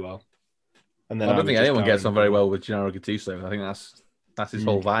on very well. And then I don't think anyone gets on very well with Gennaro Gattuso. I think that's his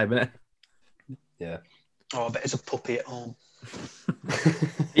whole vibe, isn't it? Yeah. Oh, I bet it's a puppy at home.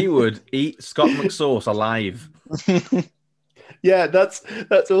 He would eat Scott McSauce alive. Yeah, that's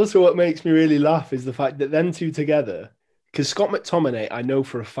also what makes me really laugh is the fact that them two together, because Scott McTominay, I know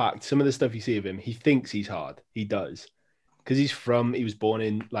for a fact, some of the stuff you see of him, he thinks he's hard. He does. Because he was born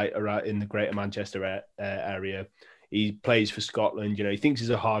in like around in the Greater Manchester area. He plays for Scotland. You know, he thinks he's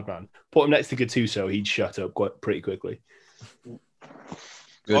a hard man. Put him next to Gattuso, he'd shut up pretty quickly.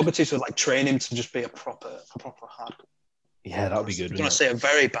 Gattuso would like train him to just be a proper hard. Yeah, that would be good. I'm going to say a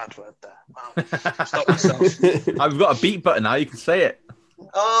very bad word there. Wow. Stop myself. I've got a beat button now. You can say it.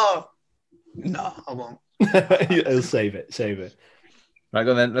 Oh no, I won't. He'll save it. Right,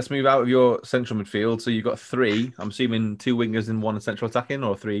 go then. Let's move out of your central midfield. So you've got three. I'm assuming two wingers and one central attacking,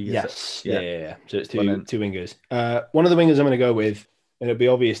 or three? Yes. Yeah. So it's two wingers. One of the wingers I'm going to go with, and it'll be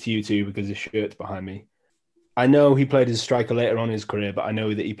obvious to you two because his shirt's behind me. I know he played as a striker later on in his career, but I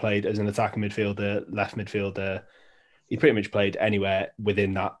know that he played as an attacking midfielder, left midfielder. He pretty much played anywhere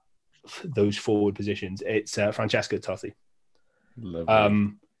within those forward positions. It's Francesco Totti.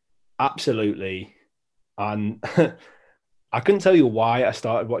 Lovely. Absolutely. And I couldn't tell you why I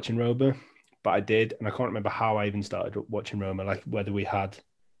started watching Roma, but I did. And I can't remember how I even started watching Roma, like whether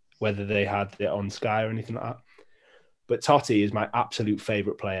they had it on Sky or anything like that. But Totti is my absolute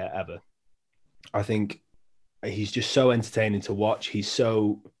favourite player ever. I think he's just so entertaining to watch. He's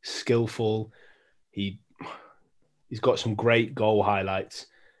so skillful. He's got some great goal highlights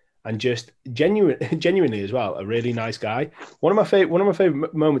and just genuinely as well, a really nice guy. One of my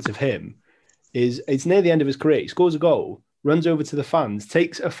favorite moments of him is it's near the end of his career. He scores a goal, runs over to the fans,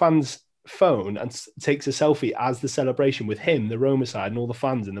 takes a fan's phone and takes a selfie as the celebration with him, the Roma side, and all the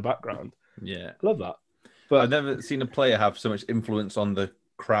fans in the background. Yeah. Love that. But I've never seen a player have so much influence on the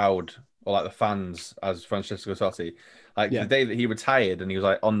crowd or like the fans as Francesco Totti. Like the day that he retired and he was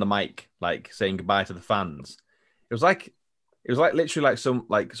like on the mic, like saying goodbye to the fans. It was like literally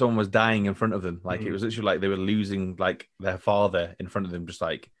like someone was dying in front of them. Like it was literally like they were losing like their father in front of them. Just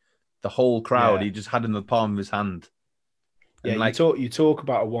like the whole crowd, he just had in the palm of his hand. And you talk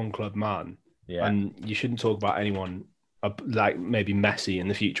about a one club man, and you shouldn't talk about anyone like maybe Messi in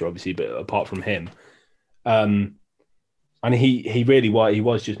the future, obviously, but apart from him, and he really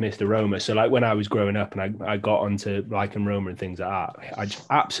was just Mr. Roma. So like when I was growing up and I got onto liking Roma and things like that, I just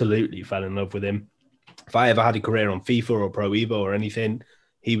absolutely fell in love with him. If I ever had a career on FIFA or Pro Evo or anything,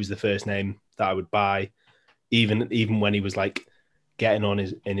 he was the first name that I would buy, even when he was like getting on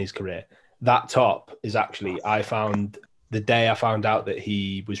in his career. That top is actually, I found the day I found out that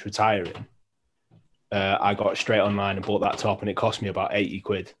he was retiring, I got straight online and bought that top and it cost me about 80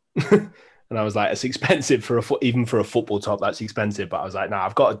 quid. And I was like, it's expensive even for a football top, that's expensive. But I was like, nah,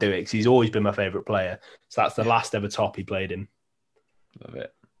 I've got to do it because he's always been my favourite player. So that's the last ever top he played in. Love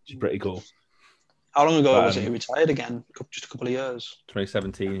it. Which is pretty cool. How long ago was it he retired again? Just a couple of years.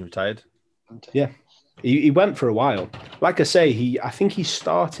 2017, he retired. Yeah, he went for a while. Like I say, I think he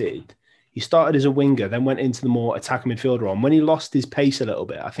started He started as a winger, then went into the more attacking midfielder role. And when he lost his pace a little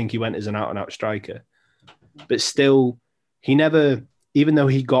bit, I think he went as an out-and-out striker. But still, he never, even though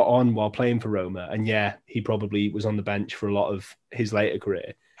he got on while playing for Roma, and yeah, he probably was on the bench for a lot of his later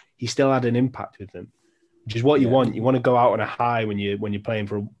career, he still had an impact with them, which is what you want. You want to go out on a high when you're playing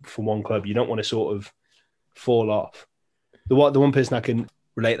for one club. You don't want to sort of fall off. The one person I can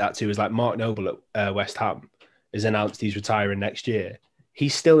relate that to is like Mark Noble at West Ham has announced he's retiring next year.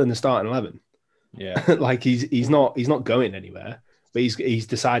 He's still in the starting 11. Yeah. Like he's not going anywhere, but he's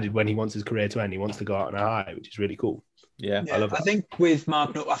decided when he wants his career to end, he wants to go out on a high, which is really cool. Yeah. I love it. I think with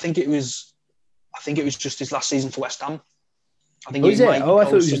Mark Noble, I think it was just his last season for West Ham. I think I thought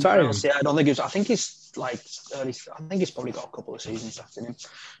he was retiring. Yeah, I don't think it was. I think he's like early. I think he's probably got a couple of seasons left in him.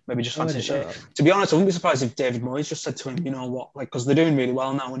 Maybe just fancy shit. To be honest, I wouldn't be surprised if David Moyes just said to him, you know what, like because they're doing really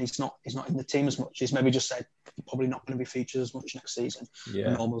well now, and he's not in the team as much. He's maybe just said probably not going to be featured as much next season. Yeah,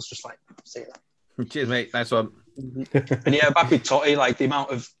 and Noble's just like, see that. Cheers, mate. Nice one. And yeah, back with Totti, like the amount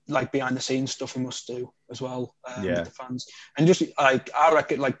of like behind the scenes stuff he must do as well with the fans, and just like I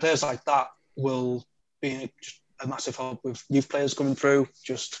reckon, like players like that will be just a massive help with youth players coming through.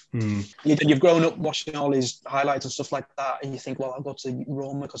 Just you've grown up watching all his highlights and stuff like that, and you think, well, I'll go to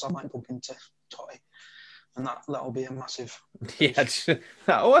Roma because I might bump into Totti, and that'll be a massive. Yeah.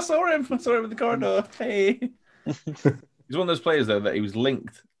 I saw him in the corridor. Hey. He's one of those players though that he was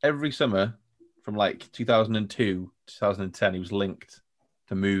linked every summer from like 2002, 2010. He was linked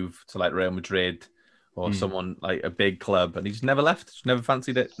to move to like Real Madrid or someone like a big club, and he just never left. Just never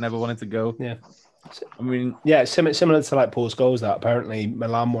fancied it. Never wanted to go. Yeah. I mean, yeah, similar to like Paul Scholes. That apparently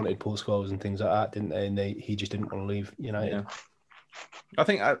Milan wanted Paul Scholes and things like that, didn't they? And he just didn't want to leave United. Yeah. I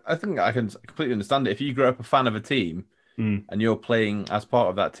think I can completely understand it. If you grow up a fan of a team and you're playing as part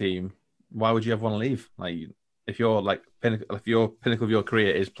of that team, why would you ever want to leave? Like, if you're like if your pinnacle of your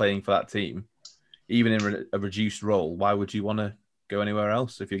career is playing for that team, even in a reduced role, why would you want to go anywhere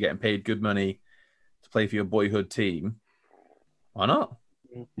else? If you're getting paid good money to play for your boyhood team, why not?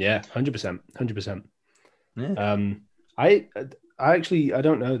 Yeah, 100%. Yeah. I actually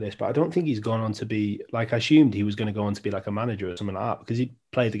don't know this, but I don't think he's gone on to be like I assumed he was going to go on to be like a manager or something like that because he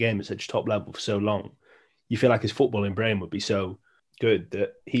played the game at such top level for so long. You feel like his footballing brain would be so good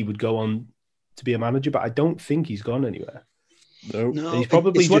that he would go on to be a manager, but I don't think he's gone anywhere. No, he's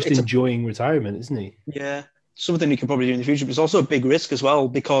probably just enjoying retirement, isn't he? Yeah. Something he could probably do in the future, but it's also a big risk as well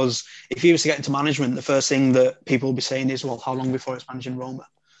because if he was to get into management, the first thing that people will be saying is, "Well, how long before he's managing Roma?"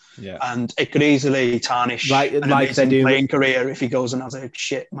 Yeah, and it could easily tarnish an amazing playing career if he goes and has a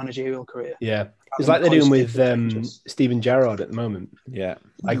shit managerial career. Yeah, it's like they're doing with Steven Gerrard at the moment. Yeah,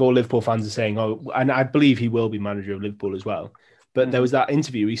 like all Liverpool fans are saying, "Oh," and I believe he will be manager of Liverpool as well. But there was that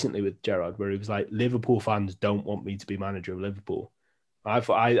interview recently with Gerrard where he was like, "Liverpool fans don't want me to be manager of Liverpool." I've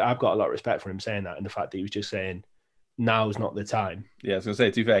got a lot of respect for him saying that, and the fact that he was just saying now's not the time. Yeah, I was going to say,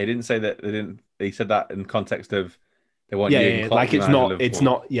 to be fair, he didn't say that. He said that in context of they want you. Like it's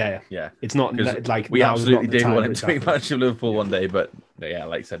not. Yeah. It's not like we absolutely did want him to be manager of Liverpool one day, but yeah,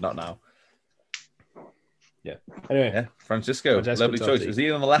 like I said, not now. Yeah. Anyway, yeah, Francesco lovely Totti. Choice. Was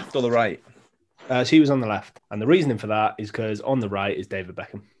he on the left or the right? So he was on the left, and the reasoning for that is because on the right is David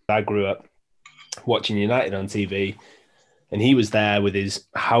Beckham. I grew up watching United on TV. And he was there with his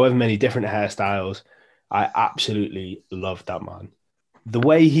however many different hairstyles. I absolutely loved that man. The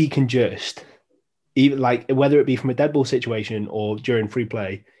way he can just, even like whether it be from a dead ball situation or during free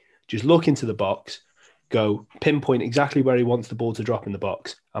play, just look into the box, go pinpoint exactly where he wants the ball to drop in the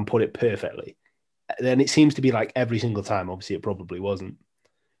box and put it perfectly. Then it seems to be like every single time. Obviously, it probably wasn't.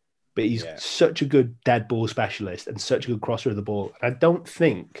 But he's such a good dead ball specialist and such a good crosser of the ball. And I don't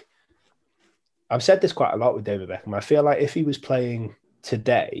think... I've said this quite a lot with David Beckham. I feel like if he was playing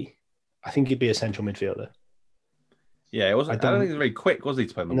today, I think he'd be a central midfielder. Yeah, it wasn't. I don't think he was very quick, was he,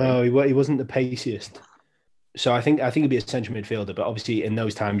 to play on the wing? No, he wasn't the paciest. So I think he'd be a central midfielder. But obviously, in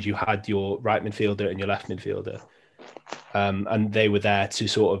those times, you had your right midfielder and your left midfielder, and they were there to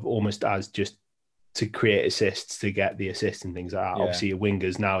sort of almost as just to create assists, to get the assists and things like that. Yeah. Obviously, your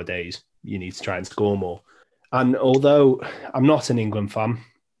wingers nowadays, you need to try and score more. And although I'm not an England fan.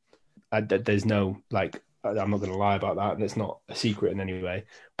 There's no, like, I'm not going to lie about that, and it's not a secret in any way.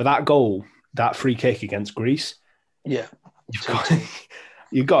 But that goal, that free kick against Greece, you've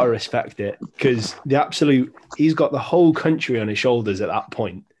got to respect it because he's got the whole country on his shoulders at that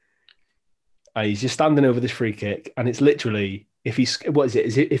point. And he's just standing over this free kick, and it's literally, if he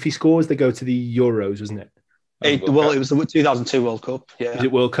scores, they go to the Euros, wasn't it? It was the 2002 World Cup. Yeah, was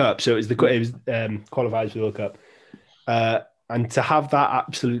it World Cup? So it was qualified for the World Cup. And to have that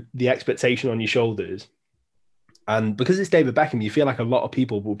the expectation on your shoulders And because it's David Beckham, you feel like a lot of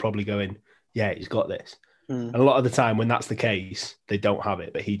people will probably go in, yeah, he's got this. And a lot of the time when that's the case, they don't have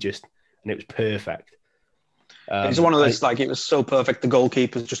it, but and it was perfect. It was one of those, it was so perfect. The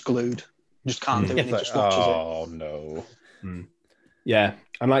goalkeeper's just glued. Just can't do it. He just watches it. Oh, no. Yeah.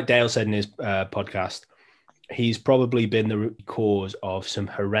 And like Dale said in his podcast, he's probably been the cause of some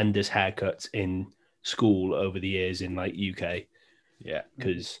horrendous haircuts in school over the years in UK. Yeah.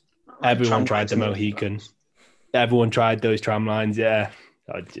 Because everyone tried the Mohican. Everyone tried those tram lines. Yeah.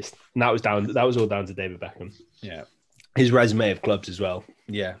 That was all down to David Beckham. Yeah. His resume of clubs as well.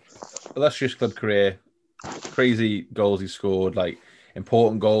 Yeah. Illustrious club career. Crazy goals he scored,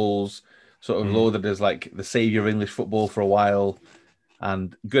 important goals, sort of lauded as the savior of English football for a while,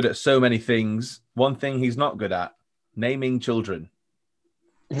 and good at so many things. One thing he's not good at: naming children.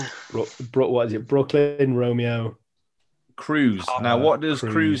 What is it? Brooklyn, Romeo, Cruz. Now, what does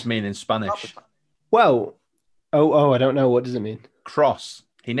Cruz mean in Spanish? Well, I don't know. What does it mean? Cross.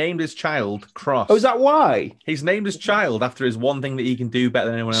 He named his child Cross. Oh, is that why? He's named his child after his one thing that he can do better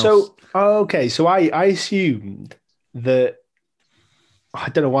than anyone else. So, okay. So I assumed that, I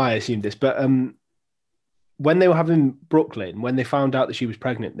don't know why I assumed this, but when they were having Brooklyn, when they found out that she was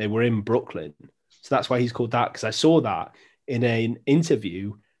pregnant, they were in Brooklyn. So that's why he's called that, because I saw that in an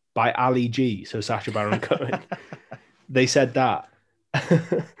interview by Ali G, so Sacha Baron Cohen. They said that.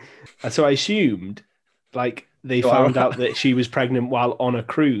 And so I assumed, they found out that she was pregnant while on a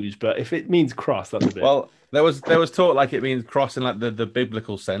cruise, but if it means cross, that's a bit. Well, there was talk it means cross in the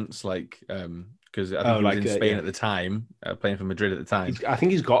biblical sense, because I think he was in Spain at the time, playing for Madrid at the time. I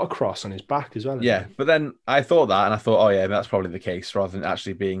think he's got a cross on his back as well. Yeah, but then I thought that, and I thought, oh yeah, that's probably the case, rather than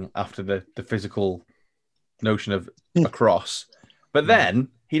actually being after the physical notion of a cross. But then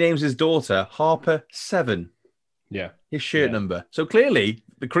he names his daughter Harper 7. Yeah, his shirt number. So clearly,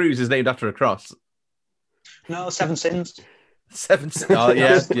 the cruise is named after a cross. No, 7 sins. 7 sins. Oh,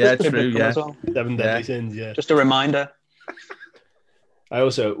 yeah, true, yeah. Well. 7 deadly sins, yeah. Just a reminder. I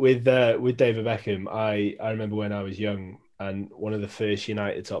also, with David Beckham, I remember when I was young, and one of the first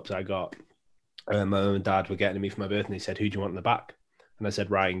United tops I got, my mum and dad were getting me for my birthday, and they said, who do you want in the back? And I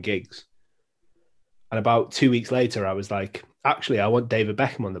said, Ryan Giggs. And about 2 weeks later, I was like, actually, I want David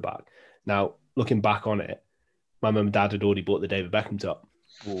Beckham on the back. Now, looking back on it, my mum and dad had already bought the David Beckham top.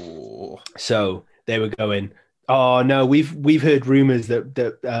 Ooh. So they were going, oh no, we've heard rumors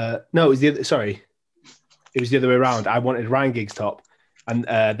that no, it was it was the other way around. I wanted Ryan Giggs top, and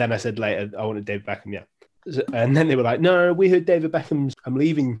then I said later I wanted David Beckham. Yeah, and then they were like, no, we heard David Beckham's. I'm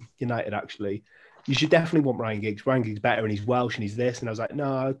leaving United. Actually, you should definitely want Ryan Giggs. Ryan Giggs better, and he's Welsh, and he's this. And I was like,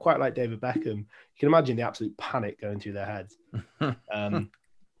 no, I quite like David Beckham. You can imagine the absolute panic going through their heads. But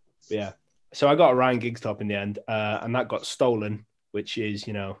yeah, so I got a Ryan Giggs top in the end, and that got stolen, which is,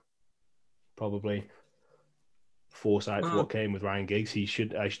 probably foresight for what came with Ryan Giggs. I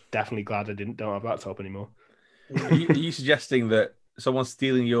should definitely glad I don't have that top anymore. Are you suggesting that someone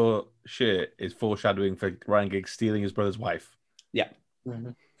stealing your shirt is foreshadowing for Ryan Giggs stealing his brother's wife? Yeah.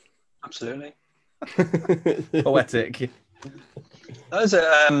 Mm-hmm. Absolutely. Poetic.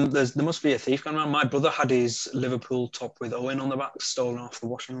 There must be a thief going around. My brother had his Liverpool top with Owen on the back stolen off the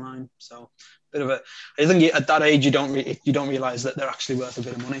washing line. So, bit of a. I think at that age you don't realise that they're actually worth a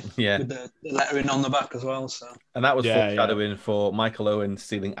bit of money. Yeah. With the lettering on the back as well. So. And that was foreshadowing for Michael Owen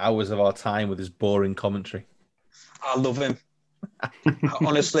stealing hours of our time with his boring commentary. I love him.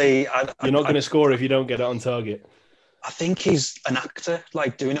 Honestly, you're not going to score if you don't get it on target. I think he's an actor,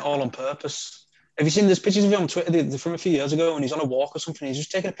 doing it all on purpose. Have you seen there's pictures of him on Twitter from a few years ago when he's on a walk or something? He's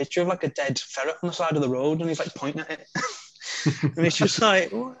just taking a picture of a dead ferret on the side of the road and he's pointing at it. And it's just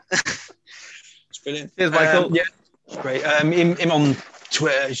what? It's brilliant. Cheers, Michael. Yeah, great. Him on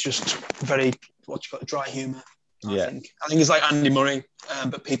Twitter is just very, dry humour. I think he's like Andy Murray,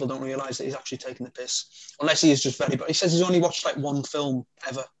 but people don't realise that he's actually taking the piss. Unless he is just very, but he says he's only watched one film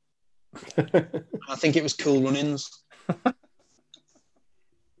ever. I think it was Cool Runnings.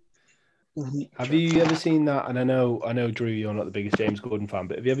 Have you ever seen that? And I know, Drew, you're not the biggest James Gordon fan,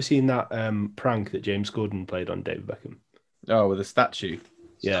 but have you ever seen that prank that James Gordon played on David Beckham? Oh, with a statue.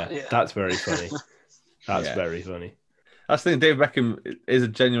 Yeah, that's very funny. That's very funny. That's the thing. David Beckham is a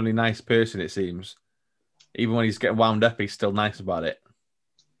genuinely nice person, it seems. Even when he's getting wound up, he's still nice about it.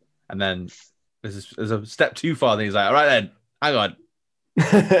 And then there's a step too far, then he's like, all right then, hang on.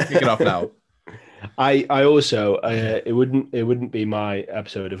 Kick it off now. I also it wouldn't be my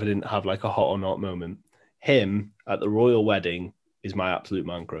episode if I didn't have a hot or not moment. Him at the royal wedding is my absolute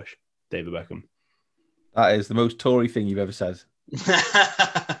man crush, David Beckham. That is the most Tory thing you've ever said.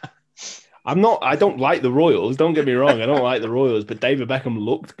 I don't like the royals. Don't get me wrong. I don't like the royals, but David Beckham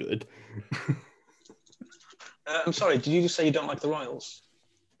looked good. I'm sorry, did you just say you don't like the Royals?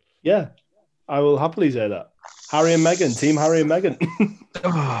 Yeah, I will happily say that. Harry and Meghan, team Harry and Meghan.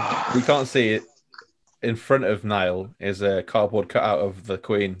 You can't see it. In front of Niall is a cardboard cutout of the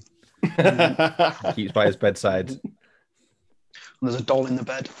Queen. He keeps by his bedside. And there's a doll in the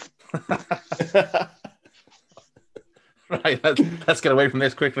bed. Right, let's get away from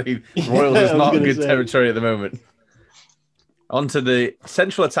this quickly. Royals is not good territory at the moment. On to the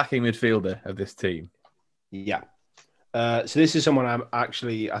central attacking midfielder of this team. Yeah. So this is someone I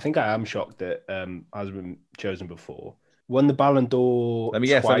think I am shocked that has been chosen before. Won the Ballon d'Or. Let me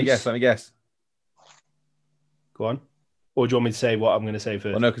guess. Go on. Or do you want me to say what I'm going to say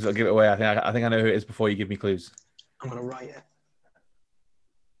first? Well, no, because I'll give it away. I think I know who it is before you give me clues. I'm going to write it.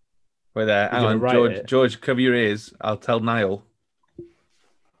 Wait there. Hang on, George, cover your ears. I'll tell Niall.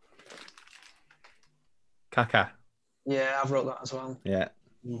 Kaká. Yeah, I've wrote that as well. Yeah.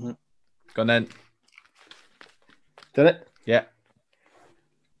 Mm-hmm. Go on then. Done it? Yeah.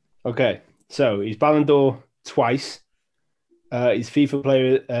 Okay. So he's Ballon d'Or twice. He's FIFA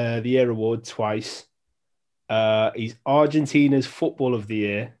Player of the Year award twice. He's Argentina's Football of the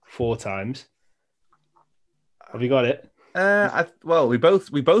Year 4 times. Have you got it? Well, we both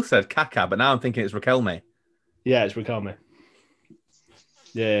said Kaká, but now I'm thinking it's Riquelme. Yeah, it's Riquelme.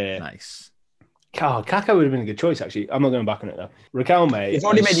 Yeah. Nice. Oh, Kaká would have been a good choice, actually. I'm not going back on it, though. Riquelme. You've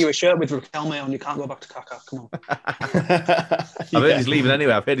already made you a shirt with Riquelme on. You can't go back to Kaká. Come on. I've heard he's leaving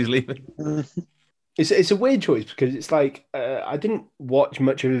anyway. I've heard he's leaving. It's a weird choice because it's like I didn't watch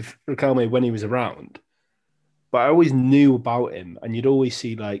much of Riquelme when he was around, but I always knew about him, and you'd always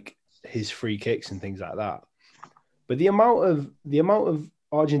see like his free kicks and things like that. But the amount of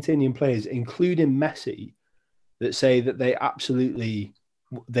Argentinian players, including Messi, that say that they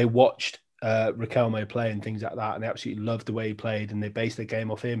watched Riquelme play and things like that, and they absolutely loved the way he played, and they based their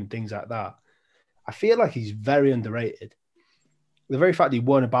game off him and things like that. I feel like he's very underrated. The very fact that he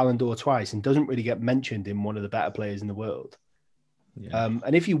won a Ballon d'Or twice and doesn't really get mentioned in one of the better players in the world. Yeah.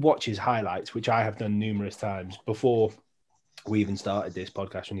 And if you watch his highlights, which I have done numerous times before we even started this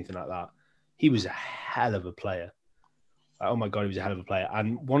podcast or anything like that, he was a hell of a player. Oh my God, he was a hell of a player.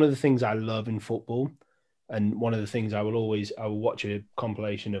 And one of the things I love in football, and one of the things I will watch a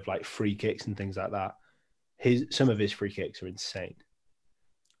compilation of like free kicks and things like that. Some of his free kicks are insane.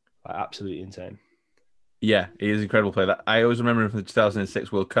 Like, absolutely insane. Yeah, he is an incredible player. I always remember him from the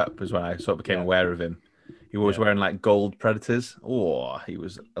 2006 World Cup is when I sort of became aware of him. He was wearing like gold Predators. Oh, he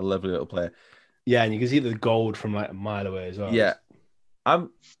was a lovely little player. Yeah, and you can see the gold from like a mile away as well. Yeah. I've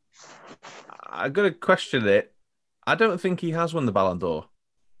got to question it. I don't think he has won the Ballon d'Or.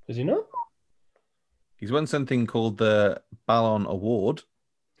 Does he not? He's won something called the Ballon Award.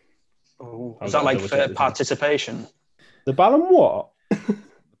 Oh, is that like for participation? The Ballon what?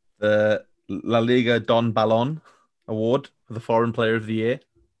 The La Liga Don Ballon Award for the Foreign Player of the Year.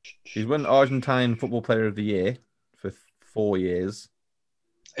 He's won Argentine Football Player of the Year for 4 years.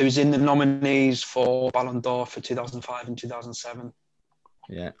 He was in the nominees for Ballon d'Or for 2005 and 2007.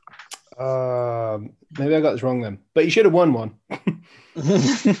 Yeah. Maybe I got this wrong then. But he should have won one.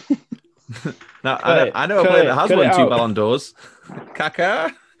 Now, I know a player that has won 2 Ballon d'Ors.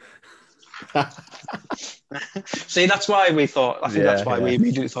 Kaká. See, that's why we thought. I think that's why we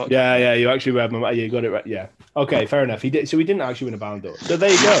immediately thought. Yeah, you actually read my. You got it right. Yeah. Okay, fair enough. He did. So he didn't actually win a Ballon d'Or. So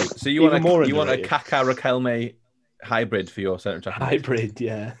there you go. So you want a Kaká Riquelme hybrid for your centre attack? Hybrid,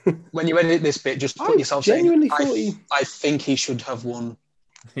 yeah. When you edit this bit, just put yourself genuinely saying, I think he should have won.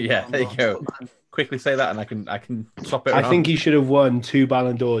 Yeah, there you go. Quickly say that, and I can swap it around. I think he should have won 2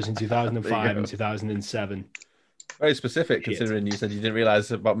 Ballon d'Ors in 2005 and 2007. Very specific, considering you said you didn't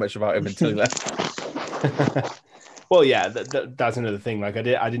realise much about him until he left. Well, yeah, that's another thing. Like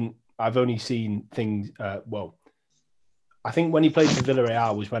I've only seen things. Well, I think when he played for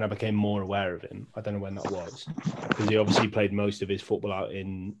Villarreal was when I became more aware of him. I don't know when that was, because he obviously played most of his football out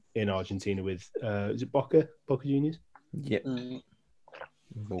in Argentina with is it Boca Juniors? Yep.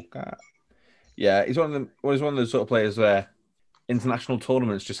 Boca. Yeah, he's one of those sort of players where international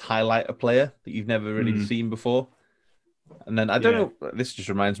tournaments just highlight a player that you've never really seen before. And then I don't know. This just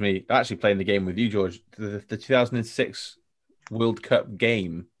reminds me, actually playing the game with you, George, the 2006 World Cup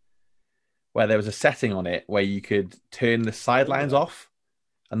game, where there was a setting on it where you could turn the sidelines off,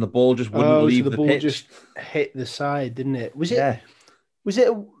 and the ball just wouldn't leave the pitch. The ball just hit the side, didn't it? Was it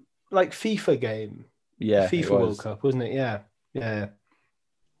a, like FIFA game? Yeah, FIFA World Cup, wasn't it? Yeah.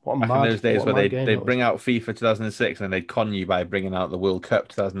 What back in those days where they'd bring out FIFA 2006 and they'd con you by bringing out the World Cup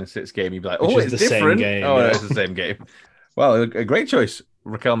 2006 game. You'd be like, it's the different. Same game. Oh, no, it's the same game. Well, a great choice,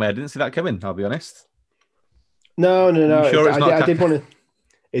 Riquelme. I didn't see that coming, I'll be honest. No. Sure, I did want to.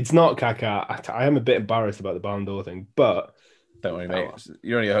 It's not Kaká. I am a bit embarrassed about the Ballon d'Or thing, but Don't worry, mate.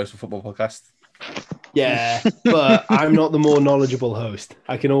 You're only a host of a football podcast. yeah, but I'm not the more knowledgeable host.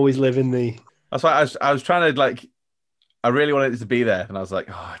 I can always live in the. That's why I was trying to like. I really wanted it to be there, and I was like,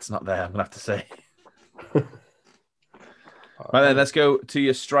 oh, it's not there. I'm gonna have to say. Right then, let's go to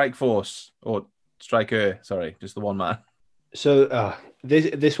your strike force or striker. Sorry, just the one man. So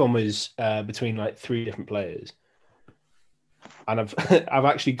this one was between like 3 different players, and I've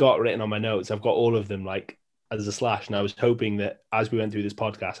actually got written on my notes. I've got all of them like as a slash, and I was hoping that as we went through this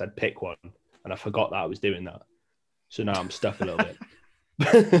podcast, I'd pick one, and I forgot that I was doing that. So now I'm stuck a little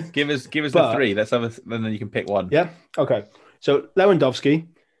bit. Give us the 3. Let's have then you can pick one. Yeah. Okay. So Lewandowski,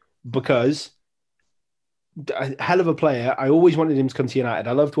 because a hell of a player. I always wanted him to come to United.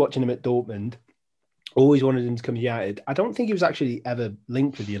 I loved watching him at Dortmund. Always wanted him to come to United. I don't think he was actually ever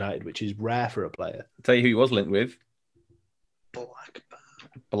linked with United, which is rare for a player. I'll tell you who he was linked with.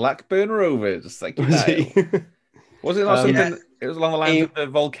 Blackburn Rovers. Like Was he? Was it not something? Yeah. It was along the lines of the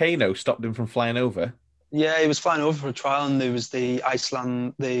volcano stopped him from flying over. Yeah, he was flying over for a trial, and there was the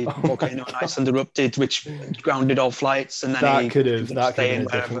volcano in Iceland erupted, which grounded all flights. And then that could have been a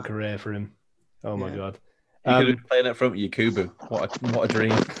different career for him. Oh my god! He could have been playing up front with Yakubu. What a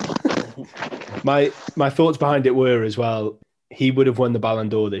dream! My thoughts behind it were as well. He would have won the Ballon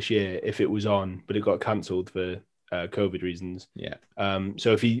d'Or this year if it was on, but it got cancelled for COVID reasons. Yeah.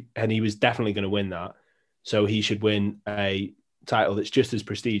 So he was definitely going to win that. So he should win a title that's just as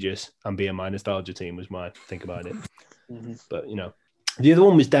prestigious and be in my nostalgia team was my think about it. Mm-hmm. But the other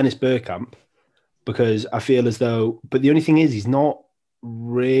one was Dennis Bergkamp, because I feel as though, but the only thing is he's not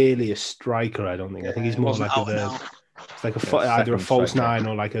really a striker. I don't think. I think he's more like either a false striker. 9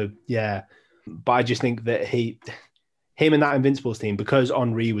 or like a But I just think that him and that Invincibles team, because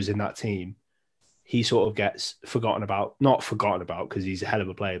Henry was in that team, he sort of gets not forgotten about because he's a hell of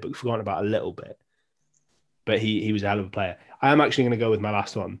a player, but forgotten about a little bit. But he was a hell of a player. I am actually going to go with my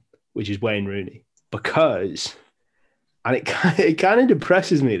last one, which is Wayne Rooney, because, and it kind of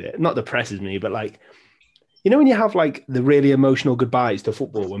depresses me. Not depresses me, but like, when you have like the really emotional goodbyes to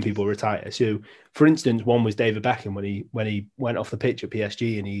football when people retire. So, for instance, one was David Beckham when he went off the pitch at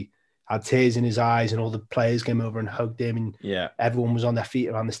PSG and he had tears in his eyes and all the players came over and hugged him and everyone was on their feet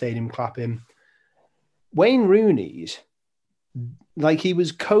around the stadium clapping. Wayne Rooney's, like, he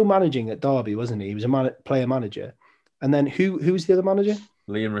was co-managing at Derby, wasn't he? He was a player manager. And then who was the other manager?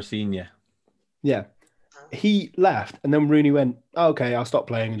 Liam Rossini. Yeah. He left and then Rooney went, okay, I'll stop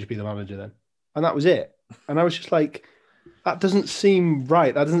playing and just be the manager then. And that was it. And I was just like, that doesn't seem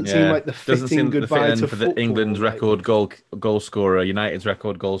right. That doesn't seem like the fitting goodbye to football. England's record goal scorer, United's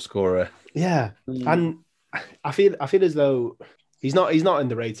record goal scorer. Yeah. And I feel as though he's not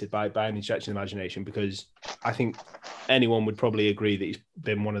underrated by any stretch of the imagination, because I think anyone would probably agree that he's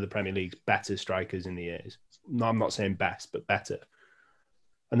been one of the Premier League's better strikers in the years. No, I'm not saying best, but better.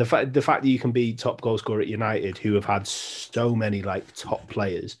 And the fact that you can be top goal scorer at United, who have had so many like top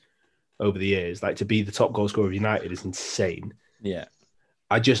players over the years, like to be the top goal scorer of United is insane. Yeah.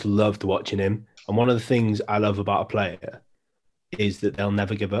 I just loved watching him. And one of the things I love about a player is that they'll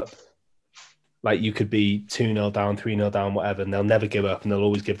never give up. Like, you could be 2-0 down, 3-0 down, whatever, and they'll never give up and they'll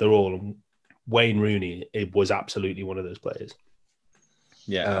always give their all. And Wayne Rooney, it was absolutely one of those players.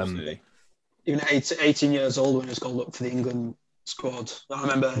 Yeah, absolutely. Even 18 years old when he was called up for the England squad. I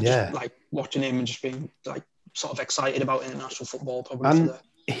remember just like watching him and just being like sort of excited about international football. Probably. And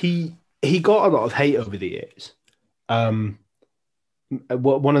he got a lot of hate over the years. One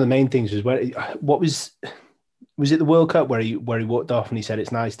of the main things was was it the World Cup where he walked off and he said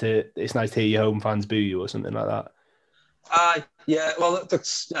it's nice to hear your home fans boo you or something like that. Yeah, well,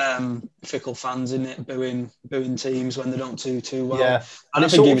 that's fickle fans, isn't it? Booing teams when they don't do too well. Yeah, and I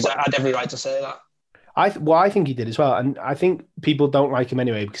think he had every right to say that. I think he did as well, and I think people don't like him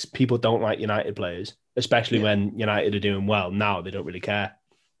anyway because people don't like United players, especially when United are doing well. Now they don't really care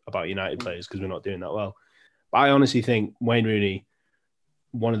about United players because we're not doing that well. But I honestly think Wayne Rooney,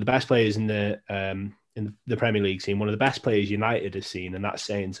 one of the best players in the Premier League scene, one of the best players United has seen, and that's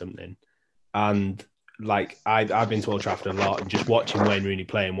saying something. And like I've been to Old Trafford a lot, and just watching Wayne Rooney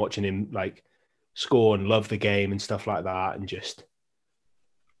play and watching him like score and love the game and stuff like that, and just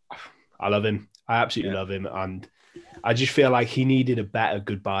I love him. I absolutely love him, and I just feel like he needed a better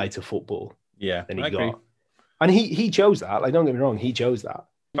goodbye to football than he got. And he chose that. Like, don't get me wrong, he chose that.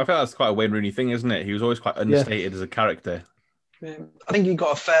 I feel that's quite a Wayne Rooney thing, isn't it? He was always quite understated as a character. Yeah. I think he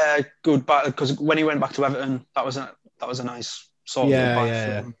got a fair goodbye because when he went back to Everton, that was a nice sort of goodbye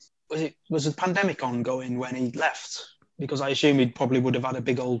for him. Was the pandemic ongoing when he left? Because I assume he probably would have had a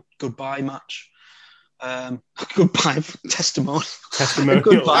big old goodbye match. Goodbye testimonial. Testimonial.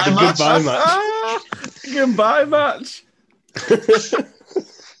 Goodbye The match. goodbye match. Goodbye match.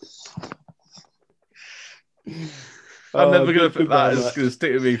 I'm never going to put that. It's going to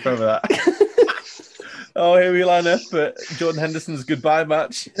stick with me forever. That. Oh, here we line up at Jordan Henderson's goodbye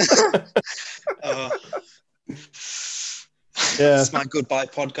match. Yeah, it's my goodbye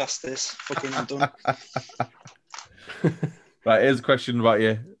podcast. This fucking I'm done. Right, here's a question about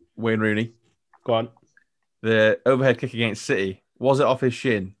you, Wayne Rooney. Go on. The overhead kick against City, was it off his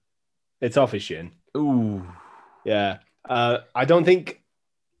shin? It's off his shin. Ooh. Yeah. I don't think,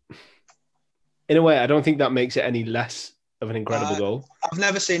 in a way, I don't think that makes it any less of an incredible goal. I've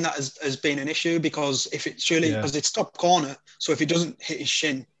never seen that as being an issue, because if it because it's top corner, so if it doesn't hit his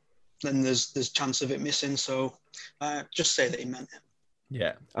shin, then there's chance of it missing. So just say that he meant it.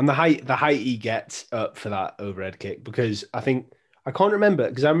 Yeah, and the height he gets up for that overhead kick, because I can't remember,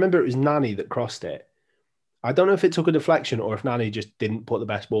 because I remember it was Nani that crossed it. I don't know if it took a deflection or if Nani just didn't put the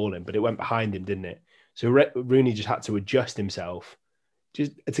best ball in, but it went behind him, didn't it? So Rooney just had to adjust himself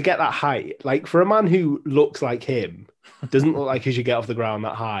just to get that height. Like, for a man who looks like him, doesn't look like he should get off the ground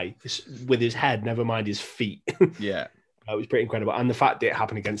that high with his head, never mind his feet. Yeah. It was pretty incredible. And the fact that it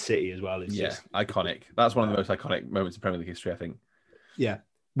happened against City as well is just iconic. That's one of the most iconic moments in Premier League history, I think. Yeah.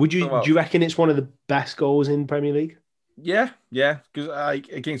 Do you reckon it's one of the best goals in Premier League? Yeah. Because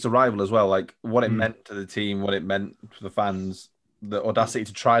against a rival as well, like what it meant to the team, what it meant to the fans, the audacity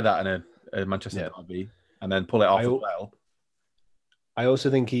to try that in a Manchester derby and then pull it off as well. I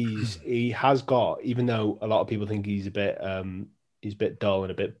also think he has got, even though a lot of people think he's a bit dull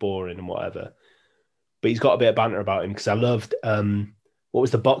and a bit boring and whatever, but he's got a bit of banter about him, because I loved what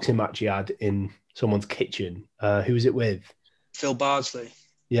was the boxing match he had in someone's kitchen? Who was it with? Phil Bardsley.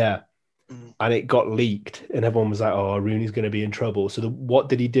 Yeah. And it got leaked and everyone was like, oh, Rooney's going to be in trouble. So what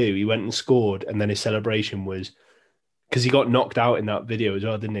did he do? He went and scored, and then his celebration was, because he got knocked out in that video as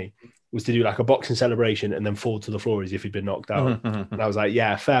well, didn't he? Was to do like a boxing celebration and then fall to the floor as if he'd been knocked out. And I was like,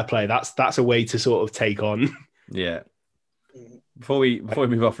 yeah, fair play. That's a way to sort of take on. Yeah. Before we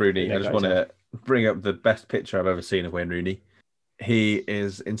move off Rooney, I just want to bring up the best picture I've ever seen of Wayne Rooney. He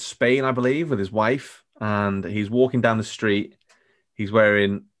is in Spain, I believe, with his wife, and he's walking down the street. He's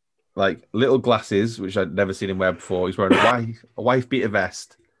wearing like little glasses, which I'd never seen him wear before. He's wearing a wife beater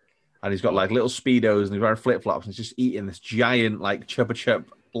vest, and he's got like little Speedos, and he's wearing flip flops, and he's just eating this giant like Chupa Chup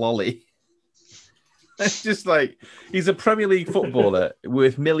lolly. It's just like, he's a Premier League footballer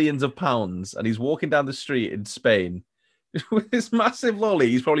with millions of pounds, and he's walking down the street in Spain with this massive lolly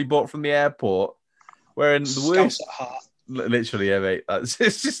he's probably bought from the airport, wearing the worst. At heart. Literally, yeah, mate. It's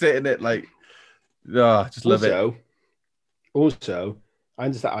just hitting it like, just love it. Also, I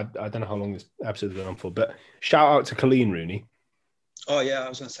understand. I don't know how long this episode's been on for, but shout out to Colleen Rooney. Oh yeah, I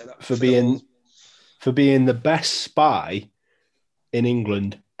was going to say that for being the best spy in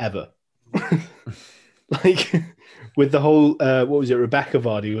England ever. Like, with the whole what was it, Rebecca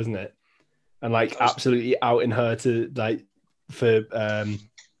Vardy, wasn't it? And like absolutely outing her to like for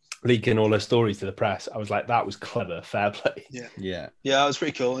leaking all her stories to the press. I was like, that was clever, fair play. Yeah, it was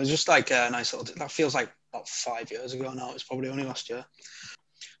pretty cool. It was just like a nice little. That feels like about 5 years ago now. It was probably only last year.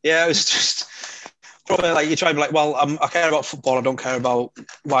 Yeah, it was just probably like you try to be like, well, I care about football. I don't care about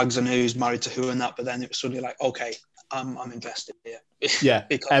wags and who's married to who and that. But then it was suddenly like, okay, I'm invested here. Yeah,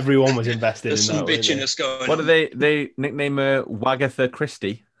 everyone was invested. There's in some that, bitchiness going. What on. do they nickname her? Wagatha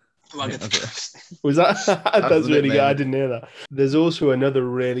Christie. Was that? That's really good. I didn't hear that. There's also another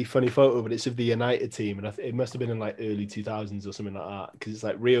really funny photo, but it's of the United team, and it must have been in like early 2000s or something like that, because it's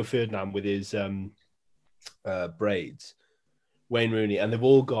like Rio Ferdinand with his braids, Wayne Rooney, and they've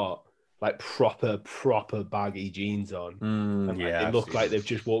all got like proper baggy jeans on. And, they look like they've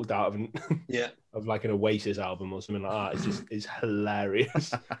just walked out of of like an Oasis album or something like that. It's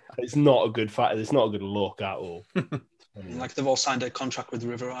hilarious. It's not a good fact. It's not a good look at all. Like they've all signed a contract with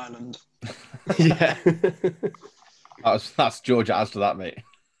River Island. Yeah. That's Georgia Asda, that, mate.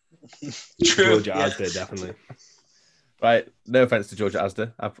 True. Georgia Asda, definitely. Right. No offense to Georgia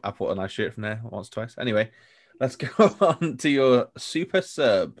Asda. I bought a nice shirt from there once, twice. Anyway, let's go on to your super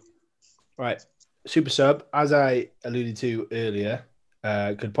sub. Right. Super sub, as I alluded to earlier,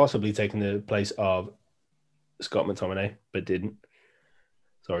 could possibly take in the place of Scott McTominay, but didn't.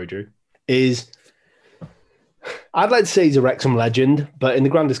 Sorry, Drew. I'd like to say he's a Wrexham legend, but in the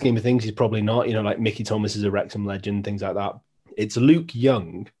grander scheme of things, he's probably not. You know, like Mickey Thomas is a Wrexham legend, things like that. It's Luke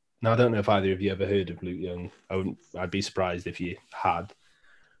Young. Now, I don't know if either of you ever heard of Luke Young. I'd be surprised if you had.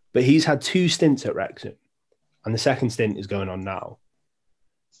 But he's had 2 stints at Wrexham, and the second stint is going on now.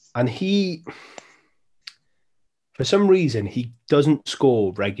 And he, for some reason, he doesn't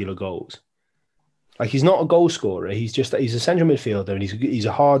score regular goals. Like, he's not a goal scorer. He's a central midfielder, and he's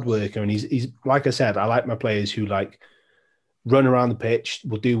a hard worker. And he's like I said, I like my players who like run around the pitch,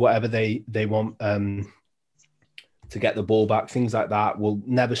 will do whatever they want to get the ball back, things like that. Will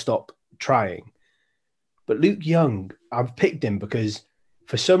never stop trying. But Luke Young, I've picked him because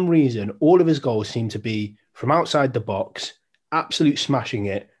for some reason, all of his goals seem to be from outside the box, absolute smashing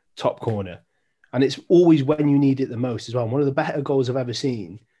it, top corner. And it's always when you need it the most as well. And one of the better goals I've ever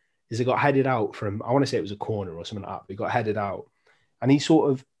seen is it got headed out from, I want to say it was a corner or something like that. But it got headed out. And he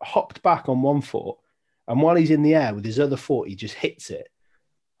sort of hopped back on one foot. And while he's in the air with his other foot, he just hits it.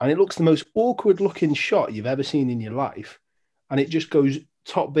 And it looks the most awkward looking shot you've ever seen in your life. And it just goes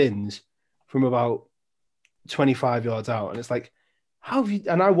top bins from about 25 yards out. And it's like, how have you,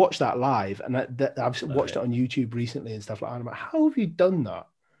 and I watched that live and I've watched it on YouTube recently and stuff like that. I'm like, how have you done that?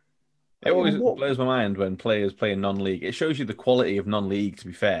 It always blows my mind when players play in non-league. It shows you the quality of non-league, to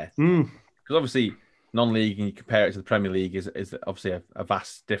be fair. Because obviously non-league, and you compare it to the Premier League, is obviously a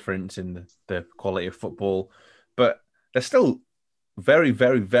vast difference in the quality of football. But they're still very,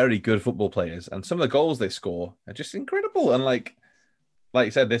 very, very good football players. And some of the goals they score are just incredible. And like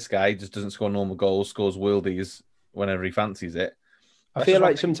you said, this guy just doesn't score normal goals, scores worldies whenever he fancies it. I feel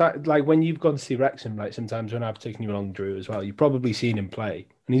like sometimes, like when you've gone to see Wrexham, like sometimes when I've taken you along, Drew, as well, you've probably seen him play.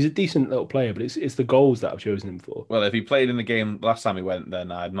 And he's a decent little player, but it's the goals that I've chosen him for. Well, if he played in the game last time he went,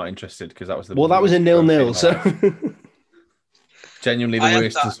 then I'm not interested because that was the... Well, that was a 0-0, so... Genuinely the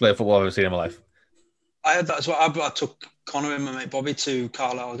worst display of football I've ever seen in my life. I had that as well. I took Connor and my mate Bobby to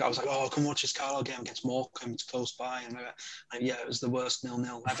Carlisle. I was like, oh, come watch this Carlisle game against Morecambe. It's close by. And yeah, it was the worst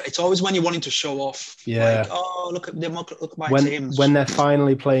 0-0 ever. It's always when you're wanting to show off. Yeah. Like, oh, look at my team. When they're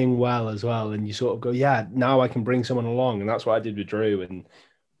finally playing well as well. And you sort of go, yeah, now I can bring someone along. And that's what I did with Drew. And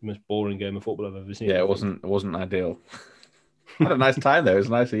the most boring game of football I've ever seen. Yeah, it wasn't ideal. I had a nice time though. It was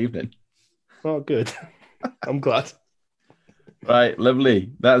a nice evening. Oh, good. I'm glad. Right,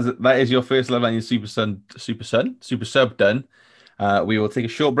 lovely. That is your first 11 in Super Sub done. We will take a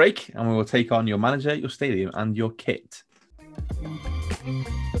short break and we will take on your manager, your stadium, and your kit.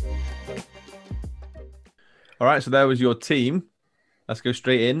 All right, so there was your team. Let's go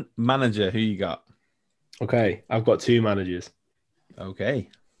straight in. Manager, who you got? Okay, I've got two managers. Okay.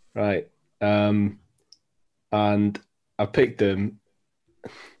 Right. And I've picked them.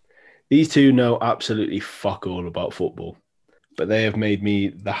 These two know absolutely fuck all about football, but they have made me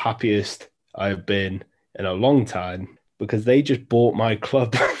the happiest I have been in a long time because they just bought my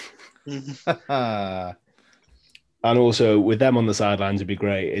club. And also with them on the sidelines would be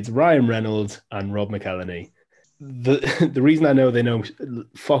great. It's Ryan Reynolds and Rob McElhenney. The reason I know they know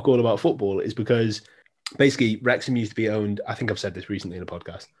fuck all about football is because basically Wrexham used to be owned, I think I've said this recently in a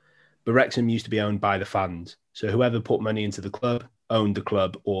podcast, but Wrexham used to be owned by the fans. So whoever put money into the club owned the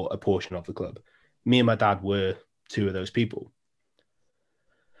club or a portion of the club. Me and my dad were two of those people.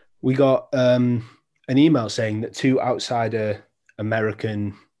 We got an email saying that two outsider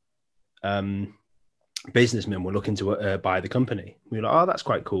American businessmen were looking to buy the company. We were like, oh, that's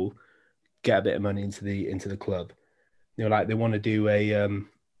quite cool. Get a bit of money into the club. You know, like they want to do a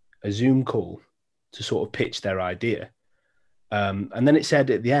Zoom call to sort of pitch their idea. And then it said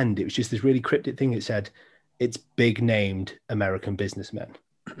at the end, it was just this really cryptic thing. It said, it's big named American businessmen.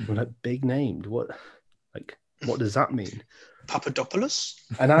 We're like, big named? What does that mean? Papadopoulos?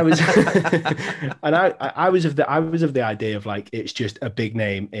 And I was and I was of the idea of like, it's just a big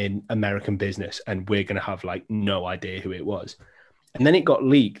name in American business and we're going to have like no idea who it was. And then it got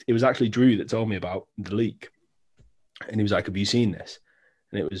leaked. It was actually Drew that told me about the leak. And he was like, have you seen this?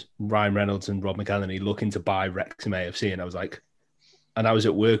 And it was Ryan Reynolds and Rob McElhenney looking to buy Wrexham AFC. And I was like, and I was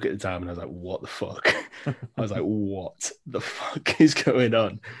at work at the time and I was like, what the fuck? I was like, what the fuck is going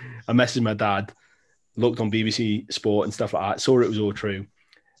on? I messaged my dad, looked on BBC Sport and stuff like that, saw it was all true.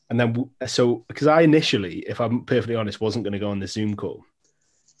 And then, so, because I initially, if I'm perfectly honest, wasn't going to go on this Zoom call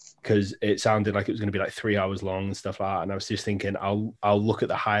because it sounded like it was going to be like 3 hours long and stuff like that. And I was just thinking, I'll look at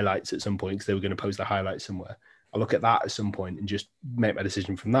the highlights at some point because they were going to post the highlights somewhere. I'll look at that at some point and just make my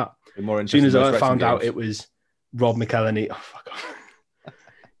decision from that. As soon as I found out it was Rob McElhenney, oh, fuck off.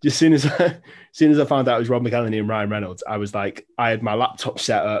 Just as soon as I found out it was Rob McElhenney and Ryan Reynolds, I was like, I had my laptop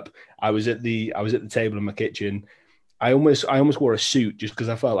set up. I was at the table in my kitchen. I almost wore a suit just because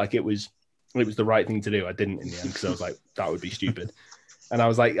I felt like it was the right thing to do. I didn't in the end because I was like, that would be stupid. And I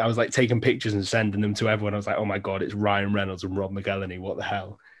was like taking pictures and sending them to everyone. I was like, oh my God, it's Ryan Reynolds and Rob McElhenney. What the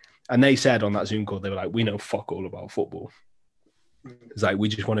hell? And they said on that Zoom call, they were like, we know fuck all about football. It's like, we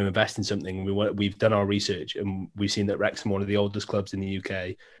just want to invest in something. We've done our research and we've seen that Wrexham, one of the oldest clubs in the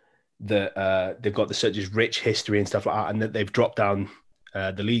UK, that they've got such as rich history and stuff like that, and that they've dropped down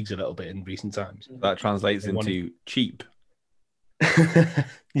the leagues a little bit in recent times. That translates into cheap.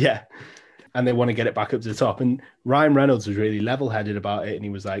 Yeah. And they want to get it back up to the top. And Ryan Reynolds was really level-headed about it. And he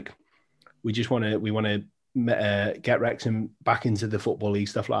was like, we want to get Wrexham back into the Football League,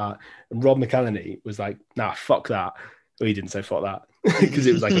 stuff like that. And Rob McElhenney was like, nah, fuck that. Well, he didn't say fuck that because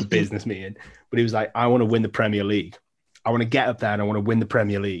it was like a business meeting. But he was like, I want to win the Premier League. I want to get up there and I want to win the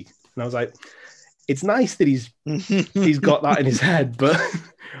Premier League. And I was like, it's nice that he's got that in his head, but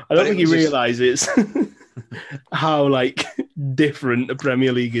I don't think he realizes how like different the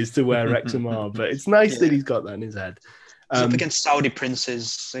Premier League is to where Wrexham are. But it's nice that he's got that in his head. He's up against Saudi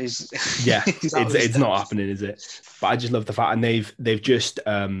princes. It's not happening, is it? But I just love the fact, and they've just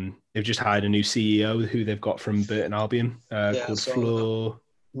hired a new CEO who they've got from Burton Albion called Flo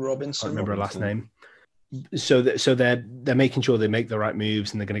Robinson. I can't remember her last name. So they're making sure they make the right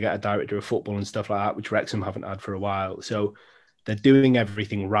moves, and they're going to get a director of football and stuff like that, which Wrexham haven't had for a while. So they're doing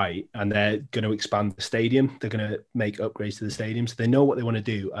everything right, and they're going to expand the stadium. They're going to make upgrades to the stadium, so they know what they want to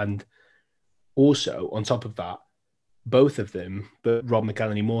do. And also on top of that, both of them, but Rob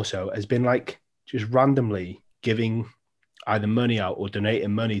McElhenney more so, has been like just randomly giving either money out or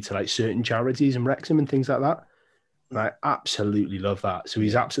donating money to like certain charities in Wrexham and things like that. And I absolutely love that. So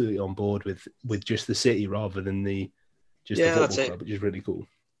he's absolutely on board with just the city rather than the football club, which is really cool.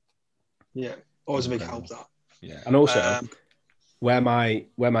 Yeah, always a big help that. Yeah, and also where my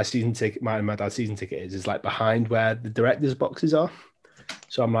season ticket, my dad's season ticket is like behind where the directors' boxes are.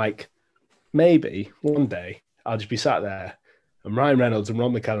 So I'm like, maybe one day I'll just be sat there and Ryan Reynolds and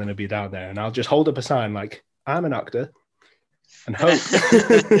Ron McKellen will be down there and I'll just hold up a sign like, I'm an actor and hope.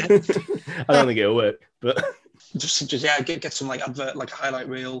 I don't think it'll work, but... Just get some like advert, like a highlight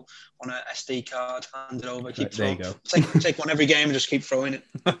reel on a SD card, hand it over, keep throwing. There you go. Take one every game and just keep throwing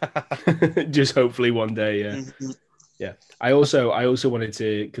it. Just hopefully one day, yeah. Mm-hmm. Yeah. I also wanted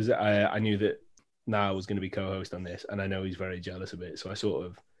to, because I knew that Niall was going to be co-host on this, and I know he's very jealous of it, so I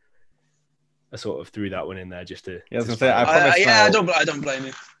sort of threw that one in there just to. Yeah, I was going to say, I promise. I don't blame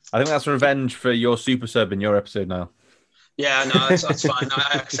you. I think that's revenge for your super sub in your episode now. Yeah, no, that's fine.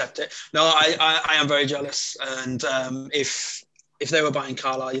 I accept it. No, I am very jealous, and if they were buying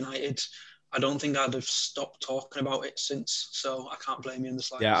Carlisle United, I don't think I'd have stopped talking about it since. So I can't blame you in the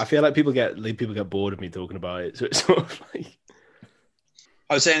slightest. Yeah, I feel like people get bored of me talking about it, so it's sort of like.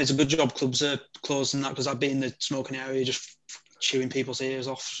 I was saying it's a good job clubs are closing that because I'd be in the smoking area just chewing people's ears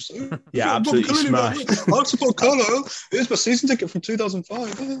off. Just, yeah, absolutely smashed. I support Carlisle. Here's my season ticket from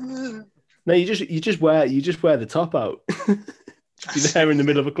 2005. No, you just wear the top out. Be there in the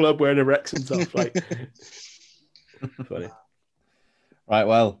middle of a club wearing a Wrexham top, like. Funny. Right,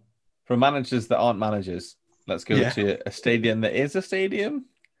 well, for managers that aren't managers, let's go to a stadium that is a stadium.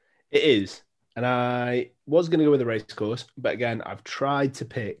 It is, and I was going to go with a race course, but again, I've tried to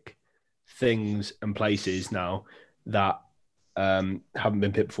pick things and places now that haven't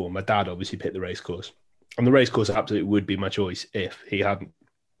been picked before. My dad obviously picked the race course, and the race course absolutely would be my choice if he hadn't.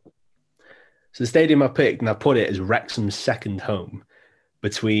 So the stadium I picked, and I put it as Wrexham's second home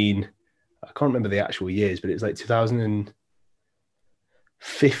between, I can't remember the actual years, but it's like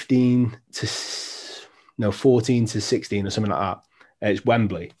 2015 to, 14 to 16 or something like that. And it's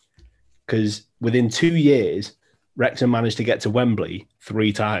Wembley. Because within 2 years, Wrexham managed to get to Wembley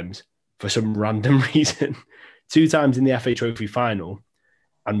 3 times for some random reason. 2 times in the FA Trophy final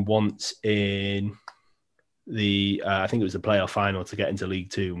and once in... I think it was the playoff final to get into League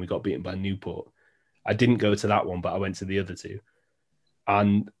Two, and we got beaten by Newport. I didn't go to that one, but I went to the other 2.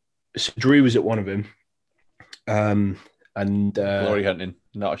 And so Drew was at one of them. Glory hunting.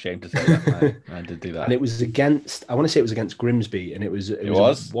 Not ashamed to say that. I did do that. And it was against, I want to say it was against Grimsby, and it was a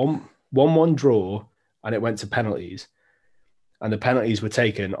 1-1 draw, and it went to penalties. And the penalties were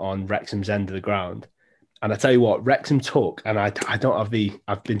taken on Wrexham's end of the ground. And I tell you what, Wrexham took, and I don't have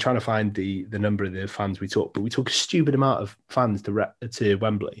I've been trying to find the number of the fans we took, but we took a stupid amount of fans to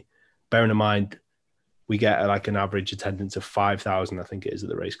Wembley. Bearing in mind, we get like an average attendance of 5,000, I think it is, at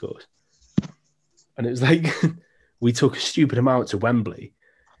the racecourse. And it was like, we took a stupid amount to Wembley,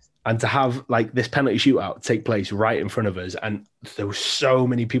 and to have like this penalty shootout take place right in front of us. And there were so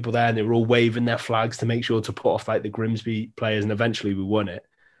many people there, and they were all waving their flags to make sure to put off like the Grimsby players. And eventually we won it.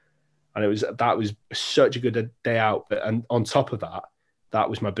 And that was such a good day out. And on top of that, that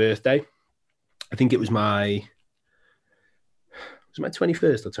was my birthday. I think it was my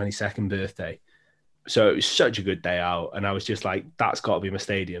 21st or 22nd birthday. So it was such a good day out. And I was just like, that's got to be my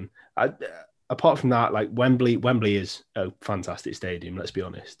stadium. Apart from that, like Wembley is a fantastic stadium, let's be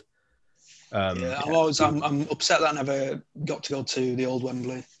honest. I'm upset that I never got to go to the old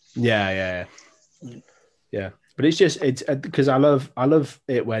Wembley. Yeah. But it's because I love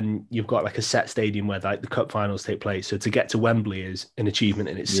it when you've got like a set stadium where like the cup finals take place. So to get to Wembley is an achievement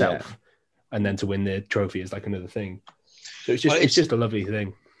in itself, and then to win the trophy is like another thing. So it's just a lovely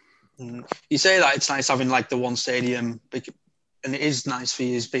thing. You say that it's nice having like the one stadium, and it is nice for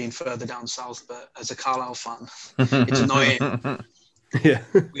you being further down south. But as a Carlisle fan, it's annoying. Yeah,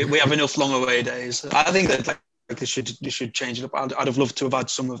 we have enough long away days. I think that they should change it up. I'd have loved to have had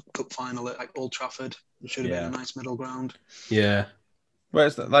some of the cup final at like Old Trafford. It should have been a nice middle ground. Yeah. Well,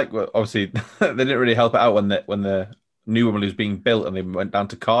 it's like obviously they didn't really help it out when the new Wembley was being built and they went down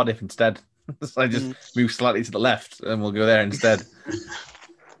to Cardiff instead. So I just moved slightly to the left and we'll go there instead.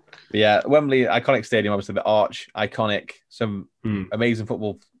 Yeah, Wembley, iconic stadium, obviously the arch, iconic. Some amazing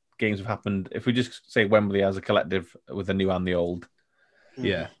football games have happened. If we just say Wembley as a collective with the new and the old.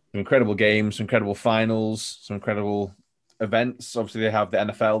 Yeah. Some incredible games, some incredible finals, some incredible events. Obviously, they have the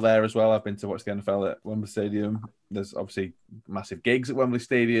NFL there as well. I've been to watch the NFL at Wembley Stadium. There's obviously massive gigs at Wembley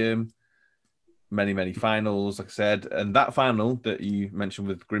Stadium. Many, many finals, like I said. And that final that you mentioned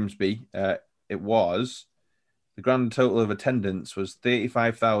with Grimsby, it was... The grand total of attendance was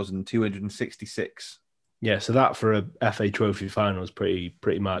 35,266. Yeah, so that for a FA Trophy final is pretty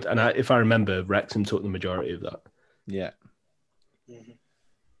mad. And if I remember, Wrexham took the majority of that. Yeah.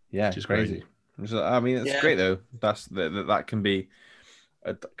 Yeah, it's crazy. I mean, it's great though. That can be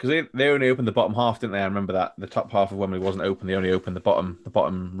because they only opened the bottom half, didn't they? I remember that the top half of Wembley wasn't open. They only opened the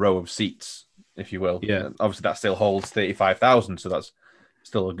bottom row of seats, if you will. Yeah. And obviously, that still holds 35,000, so that's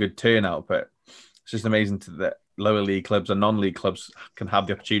still a good turnout. But it's just amazing that lower league clubs and non-league clubs can have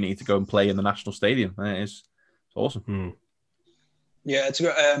the opportunity to go and play in the national stadium. And it's awesome. Yeah, it's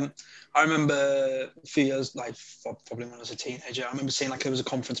great. I remember a few years, like probably when I was a teenager, I remember seeing like there was a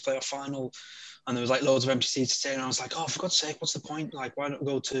conference playoff final and there was like loads of empty seats and I was like, oh, for God's sake, what's the point? Like, why don't we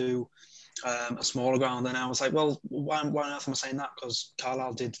go to a smaller ground? And I was like, well, why on earth am I saying that? Because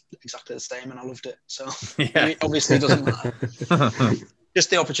Carlisle did exactly the same and I loved it. So it obviously doesn't matter. Just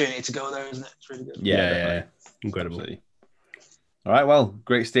the opportunity to go there, isn't it? It's really good. Yeah. Incredible. Absolutely. All right, well,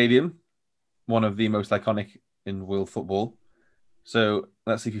 great stadium. One of the most iconic in world football. So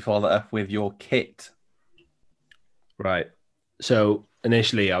let's see if you follow that up with your kit. Right. So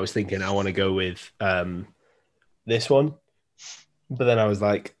initially I was thinking I want to go with this one. But then I was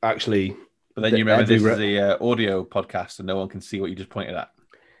like, actually... But then you remember this is the audio podcast and no one can see what you just pointed at.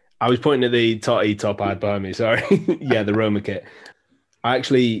 I was pointing at the Totty top ad by me, sorry. Yeah, the Roma kit. I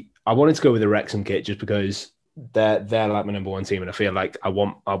wanted to go with the Wrexham kit just because they're like my number one team and I feel like I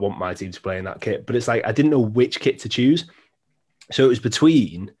want my team to play in that kit. But it's like I didn't know which kit to choose. So it was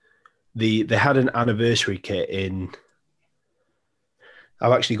between they had an anniversary kit in...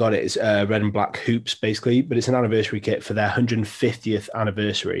 I've actually got it. It's red and black hoops, basically, but it's an anniversary kit for their 150th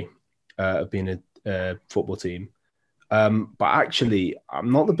anniversary of being a football team. But actually,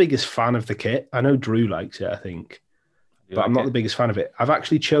 I'm not the biggest fan of the kit. I know Drew likes it, I think. But I'm not the biggest fan of it. I've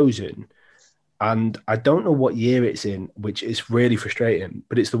actually chosen, and I don't know what year it's in, which is really frustrating,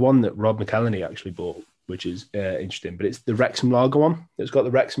 but it's the one that Rob McElhenney actually bought, which is interesting. But it's the Wrexham Lager one. It's got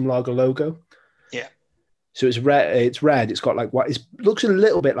the Wrexham Lager logo. Yeah. So it's red. It's got like white. It looks a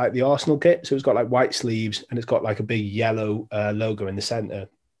little bit like the Arsenal kit. So it's got like white sleeves and it's got like a big yellow logo in the centre.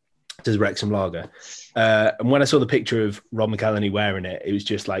 It says Wrexham Lager. And when I saw the picture of Rob McElhenney wearing it, it was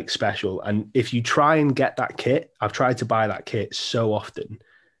just like special. And if you try and get that kit, I've tried to buy that kit so often,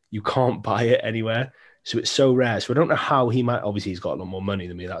 you can't buy it anywhere. So it's so rare. So I don't know how he might. Obviously, he's got a lot more money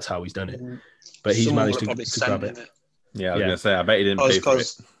than me. That's how he's done it. But he's managed to grab it. Yeah, I was going to say, I bet he didn't pay for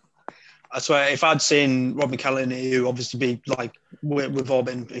it. I swear, if I'd seen Rob McElhenney, who obviously be like, we've all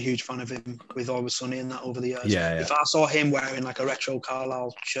been a huge fan of him with Always Sunny and that over the years. Yeah. If I saw him wearing like a retro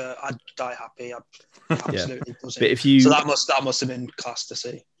Carlisle shirt, I'd die happy. I'd absolutely buzzing. But so that must have been class to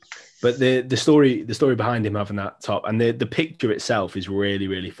see. But the story behind him having that top and the picture itself is really,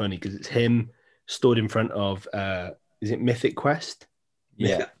 really funny because it's him stood in front of is it Mythic Quest?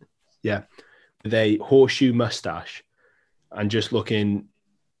 Yeah. Yeah. With a horseshoe mustache and just looking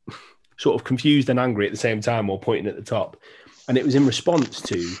sort of confused and angry at the same time while pointing at the top. And it was in response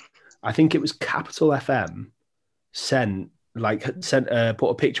to, I think it was Capital FM put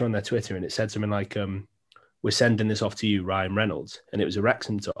a picture on their Twitter and it said something like, we're sending this off to you, Ryan Reynolds. And it was a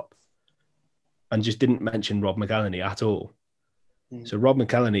Wrexham top and just didn't mention Rob McElhenney at all. So Rob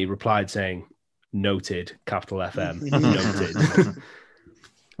McElhenney replied saying, noted, Capital FM, noted.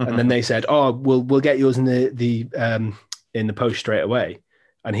 And then they said, oh, we'll get yours in the post straight away.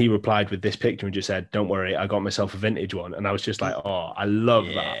 And he replied with this picture and just said, don't worry, I got myself a vintage one. And I was just like, oh, I love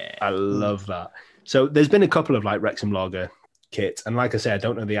that. I love that. So there's been a couple of like Wrexham Lager kits. And like I said, I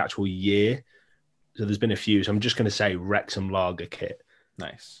don't know the actual year. So there's been a few. So I'm just going to say Wrexham Lager kit.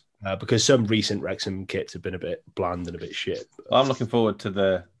 Nice. Because some recent Wrexham kits have been a bit bland and a bit shit. Well, I'm looking forward to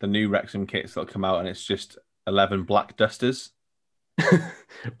the new Wrexham kits that'll come out, and it's just 11 black dusters.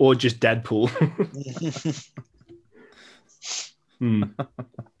 Or just Deadpool.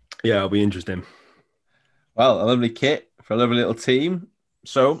 Yeah, it'll be interesting. Well, a lovely kit for a lovely little team.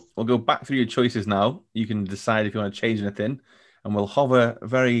 So we'll go back through your choices now. You can decide if you want to change anything, and we'll hover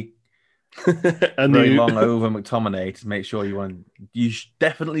very long over McTominay to make sure you're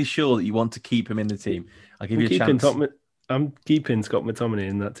definitely sure that you want to keep him in the team. I'll give you a chance. I'm keeping Scott McTominay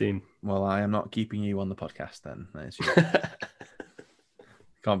in that team. Well, I am not keeping you on the podcast then.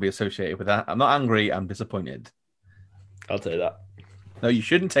 Can't be associated with that. I'm not angry. I'm disappointed. I'll take that. No, you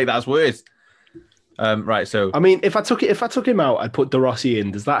shouldn't take that as words. Right. So, I mean, if I took him out, I'd put De Rossi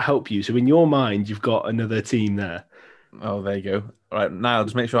in. Does that help you? So in your mind, you've got another team there. Oh, there you go. All right. Now,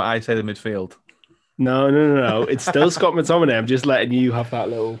 just make sure I say the midfield. No. It's still Scott McTominay. I'm just letting you have that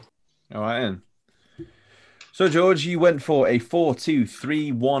little. All right. Then. So, George, you went for a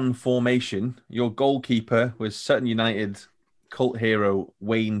 4-2-3-1 formation. Your goalkeeper was Sutton United cult hero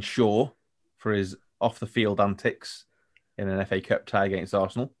Wayne Shaw for his off-the-field antics in an FA Cup tie against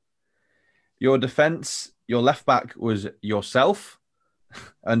Arsenal. Your defence, your left-back was yourself,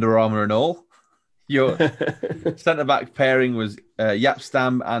 Under Armour and all. Your centre-back pairing was Jaap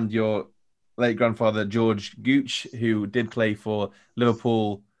Stam and your late grandfather, George Gooch, who did play for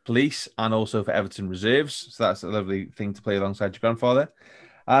Liverpool Police and also for Everton Reserves. So that's a lovely thing to play alongside your grandfather.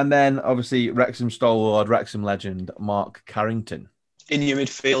 And then, obviously, Wrexham stalwart, Wrexham legend, Mark Carrington. In your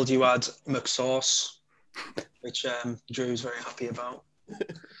midfield, you had McSauce, which Drew's very happy about.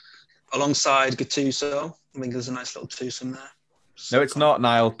 Alongside Gattuso. I think there's a nice little twosome there. No, it's not,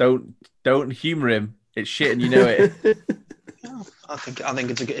 Niall. Don't humour him. It's shit and you know it. Yeah, I think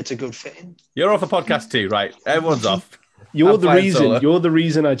it's a good fitting. You're off the podcast too, right? Everyone's off. You're the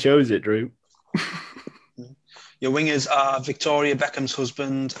reason I chose it, Drew. Your wingers are Victoria Beckham's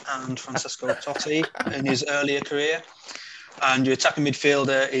husband and Francesco Totti in his earlier career. And your attacking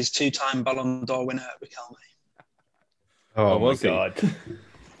midfielder is two-time Ballon d'Or winner Riquelme. Oh, my God.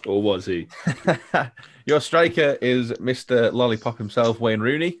 Or was he? Your striker is Mr. Lollipop himself, Wayne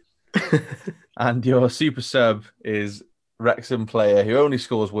Rooney. And your super sub is Wrexham player who only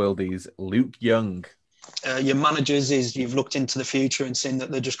scores worldies, Luke Young. Your managers is you've looked into the future and seen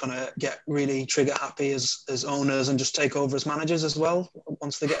that they're just going to get really trigger happy as owners and just take over as managers as well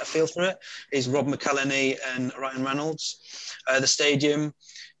once they get a feel for it, is Rob McElhenney and Ryan Reynolds. The stadium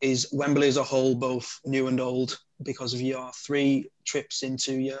is Wembley as a whole, both new and old, because of your 3 trips in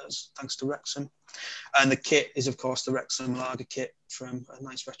 2 years, thanks to Wrexham. And the kit is, of course, the Wrexham Lager kit from a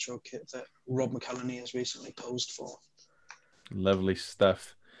nice retro kit that Rob McElhenney has recently posed for. Lovely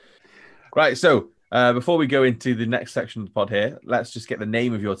stuff. Right, so before we go into the next section of the pod here, let's just get the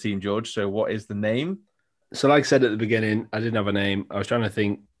name of your team, George. So what is the name? So like I said at the beginning, I didn't have a name. I was trying to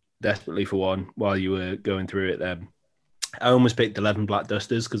think desperately for one while you were going through it then. I almost picked 11 Black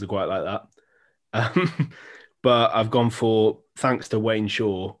Dusters because I quite like that. But I've gone for, thanks to Wayne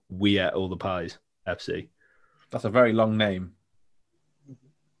Shaw, We Ate All the Pies, FC. That's a very long name.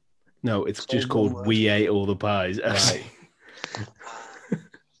 No, it's just called We Ate All the Pies, FC.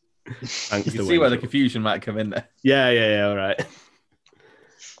 Thanks you to can Wayne see where Shaw. the confusion might come in there. Yeah, all right.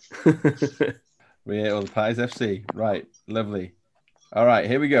 We Ate All the Pies, FC. Right, lovely. All right,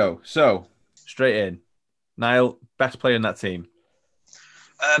 here we go. So, straight in. Niall, best player in that team?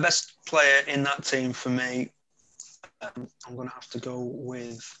 Best player in that team for me, I'm going to have to go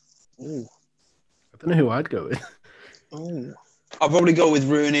with... Ooh. I don't know who I'd go with. Ooh. I'll probably go with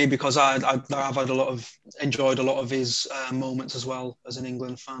Rooney because I've enjoyed a lot of his moments as well as an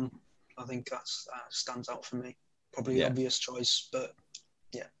England fan. I think that stands out for me. Probably the obvious choice, but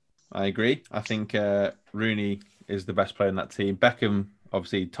yeah. I agree. I think Rooney is the best player in that team. Beckham,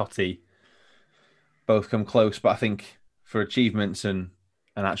 obviously, Totti, both come close, but I think for achievements and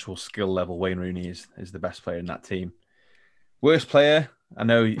an actual skill level, Wayne Rooney is the best player in that team. Worst player, I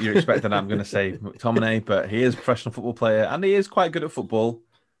know you're expecting I'm going to say McTominay, but he is a professional football player and he is quite good at football,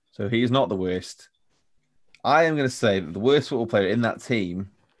 so he is not the worst. I am going to say that the worst football player in that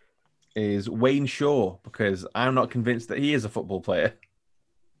team is Wayne Shaw because I'm not convinced that he is a football player.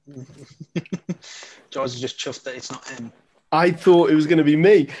 George is just chuffed that it's not him. I thought it was going to be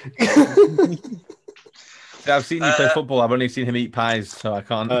me. I've seen you play football. I've only seen him eat pies, so I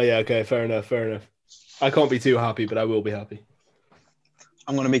can't. Oh, yeah, okay, fair enough. I can't be too happy, but I will be happy.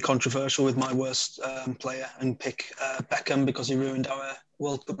 I'm going to be controversial with my worst player and pick Beckham because he ruined our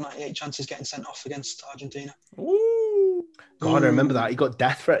World Cup 98 chances getting sent off against Argentina. Ooh. God, I remember that. He got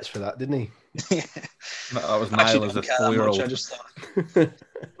death threats for that, didn't he? Yeah. That was I actually Niall as a don't care that much. 4-year-old. I just thought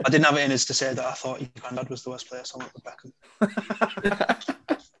I didn't have it in us to say that I thought your granddad was the worst player, so I went with Beckham.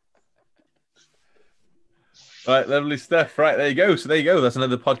 Right, lovely stuff. Right, there you go. So there you go. That's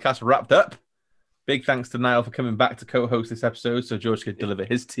another podcast wrapped up. Big thanks to Niall for coming back to co-host this episode so George could deliver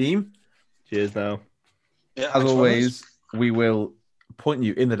his team. Cheers now. Yeah, As always, we will point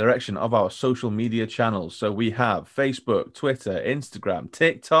you in the direction of our social media channels. So we have Facebook, Twitter, Instagram,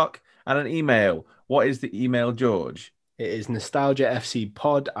 TikTok, and an email. What is the email, George? It is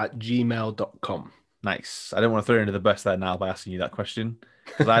nostalgiafcpod@gmail.com. Nice. I don't want to throw you under the bus there now by asking you that question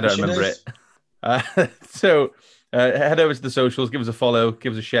because I don't remember it. So head over to the socials, give us a follow,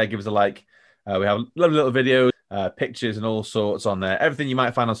 give us a share, give us a like. We have lovely little videos, pictures, and all sorts on there. Everything you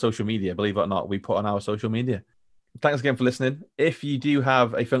might find on social media, believe it or not, we put on our social media. Thanks again for listening. If you do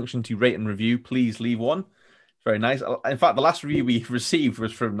have a function to rate and review, please leave one. Very nice. In fact, the last review we received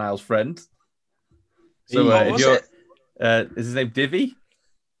was from Niall's friend. So if you're, is his name Divvy?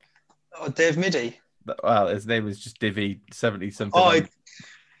 Oh, Dave Middy. Well, his name is just Divvy 70 something.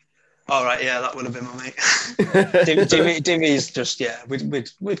 All right, yeah, that would have been my mate. Divvy's just, yeah,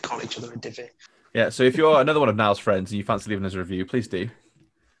 we'd call each other a Divvy. Yeah, so if you're another one of Niall's friends and you fancy leaving us a review, please do.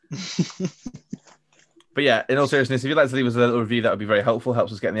 But yeah, in all seriousness, if you'd like to leave us a little review, that would be very helpful.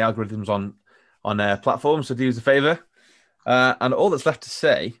 Helps us get in the algorithms on platforms. So do us a favor. And all that's left to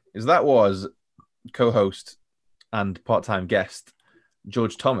say is that was co-host and part-time guest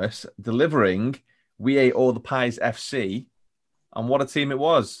George Thomas delivering We Ate All the Pies FC. And what a team it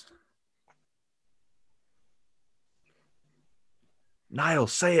was. Niall,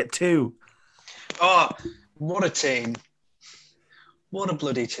 say it too. Oh, what a team. What a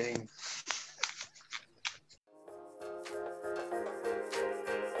bloody team.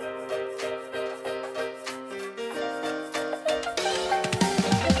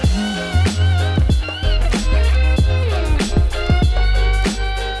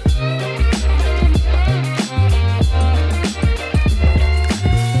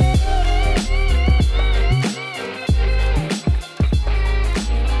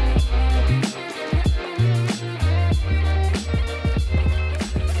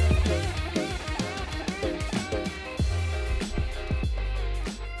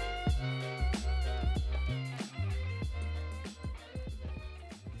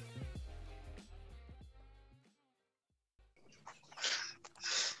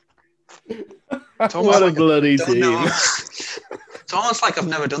 What a bloody team. It's almost like I've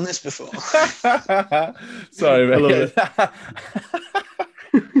never done this before. Sorry, mate. I love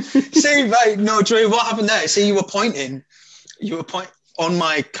it. See, right, no, Drew, what happened there? See, you were pointing on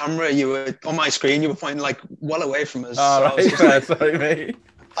my camera, you were on my screen, you were pointing like well away from us. Oh, so right. I was just like, Sorry, mate.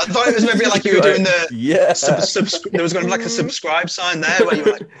 I thought it was maybe like you were doing the Yeah. there was going to be like a subscribe sign there where you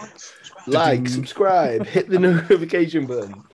were like, Like, subscribe, hit the notification button.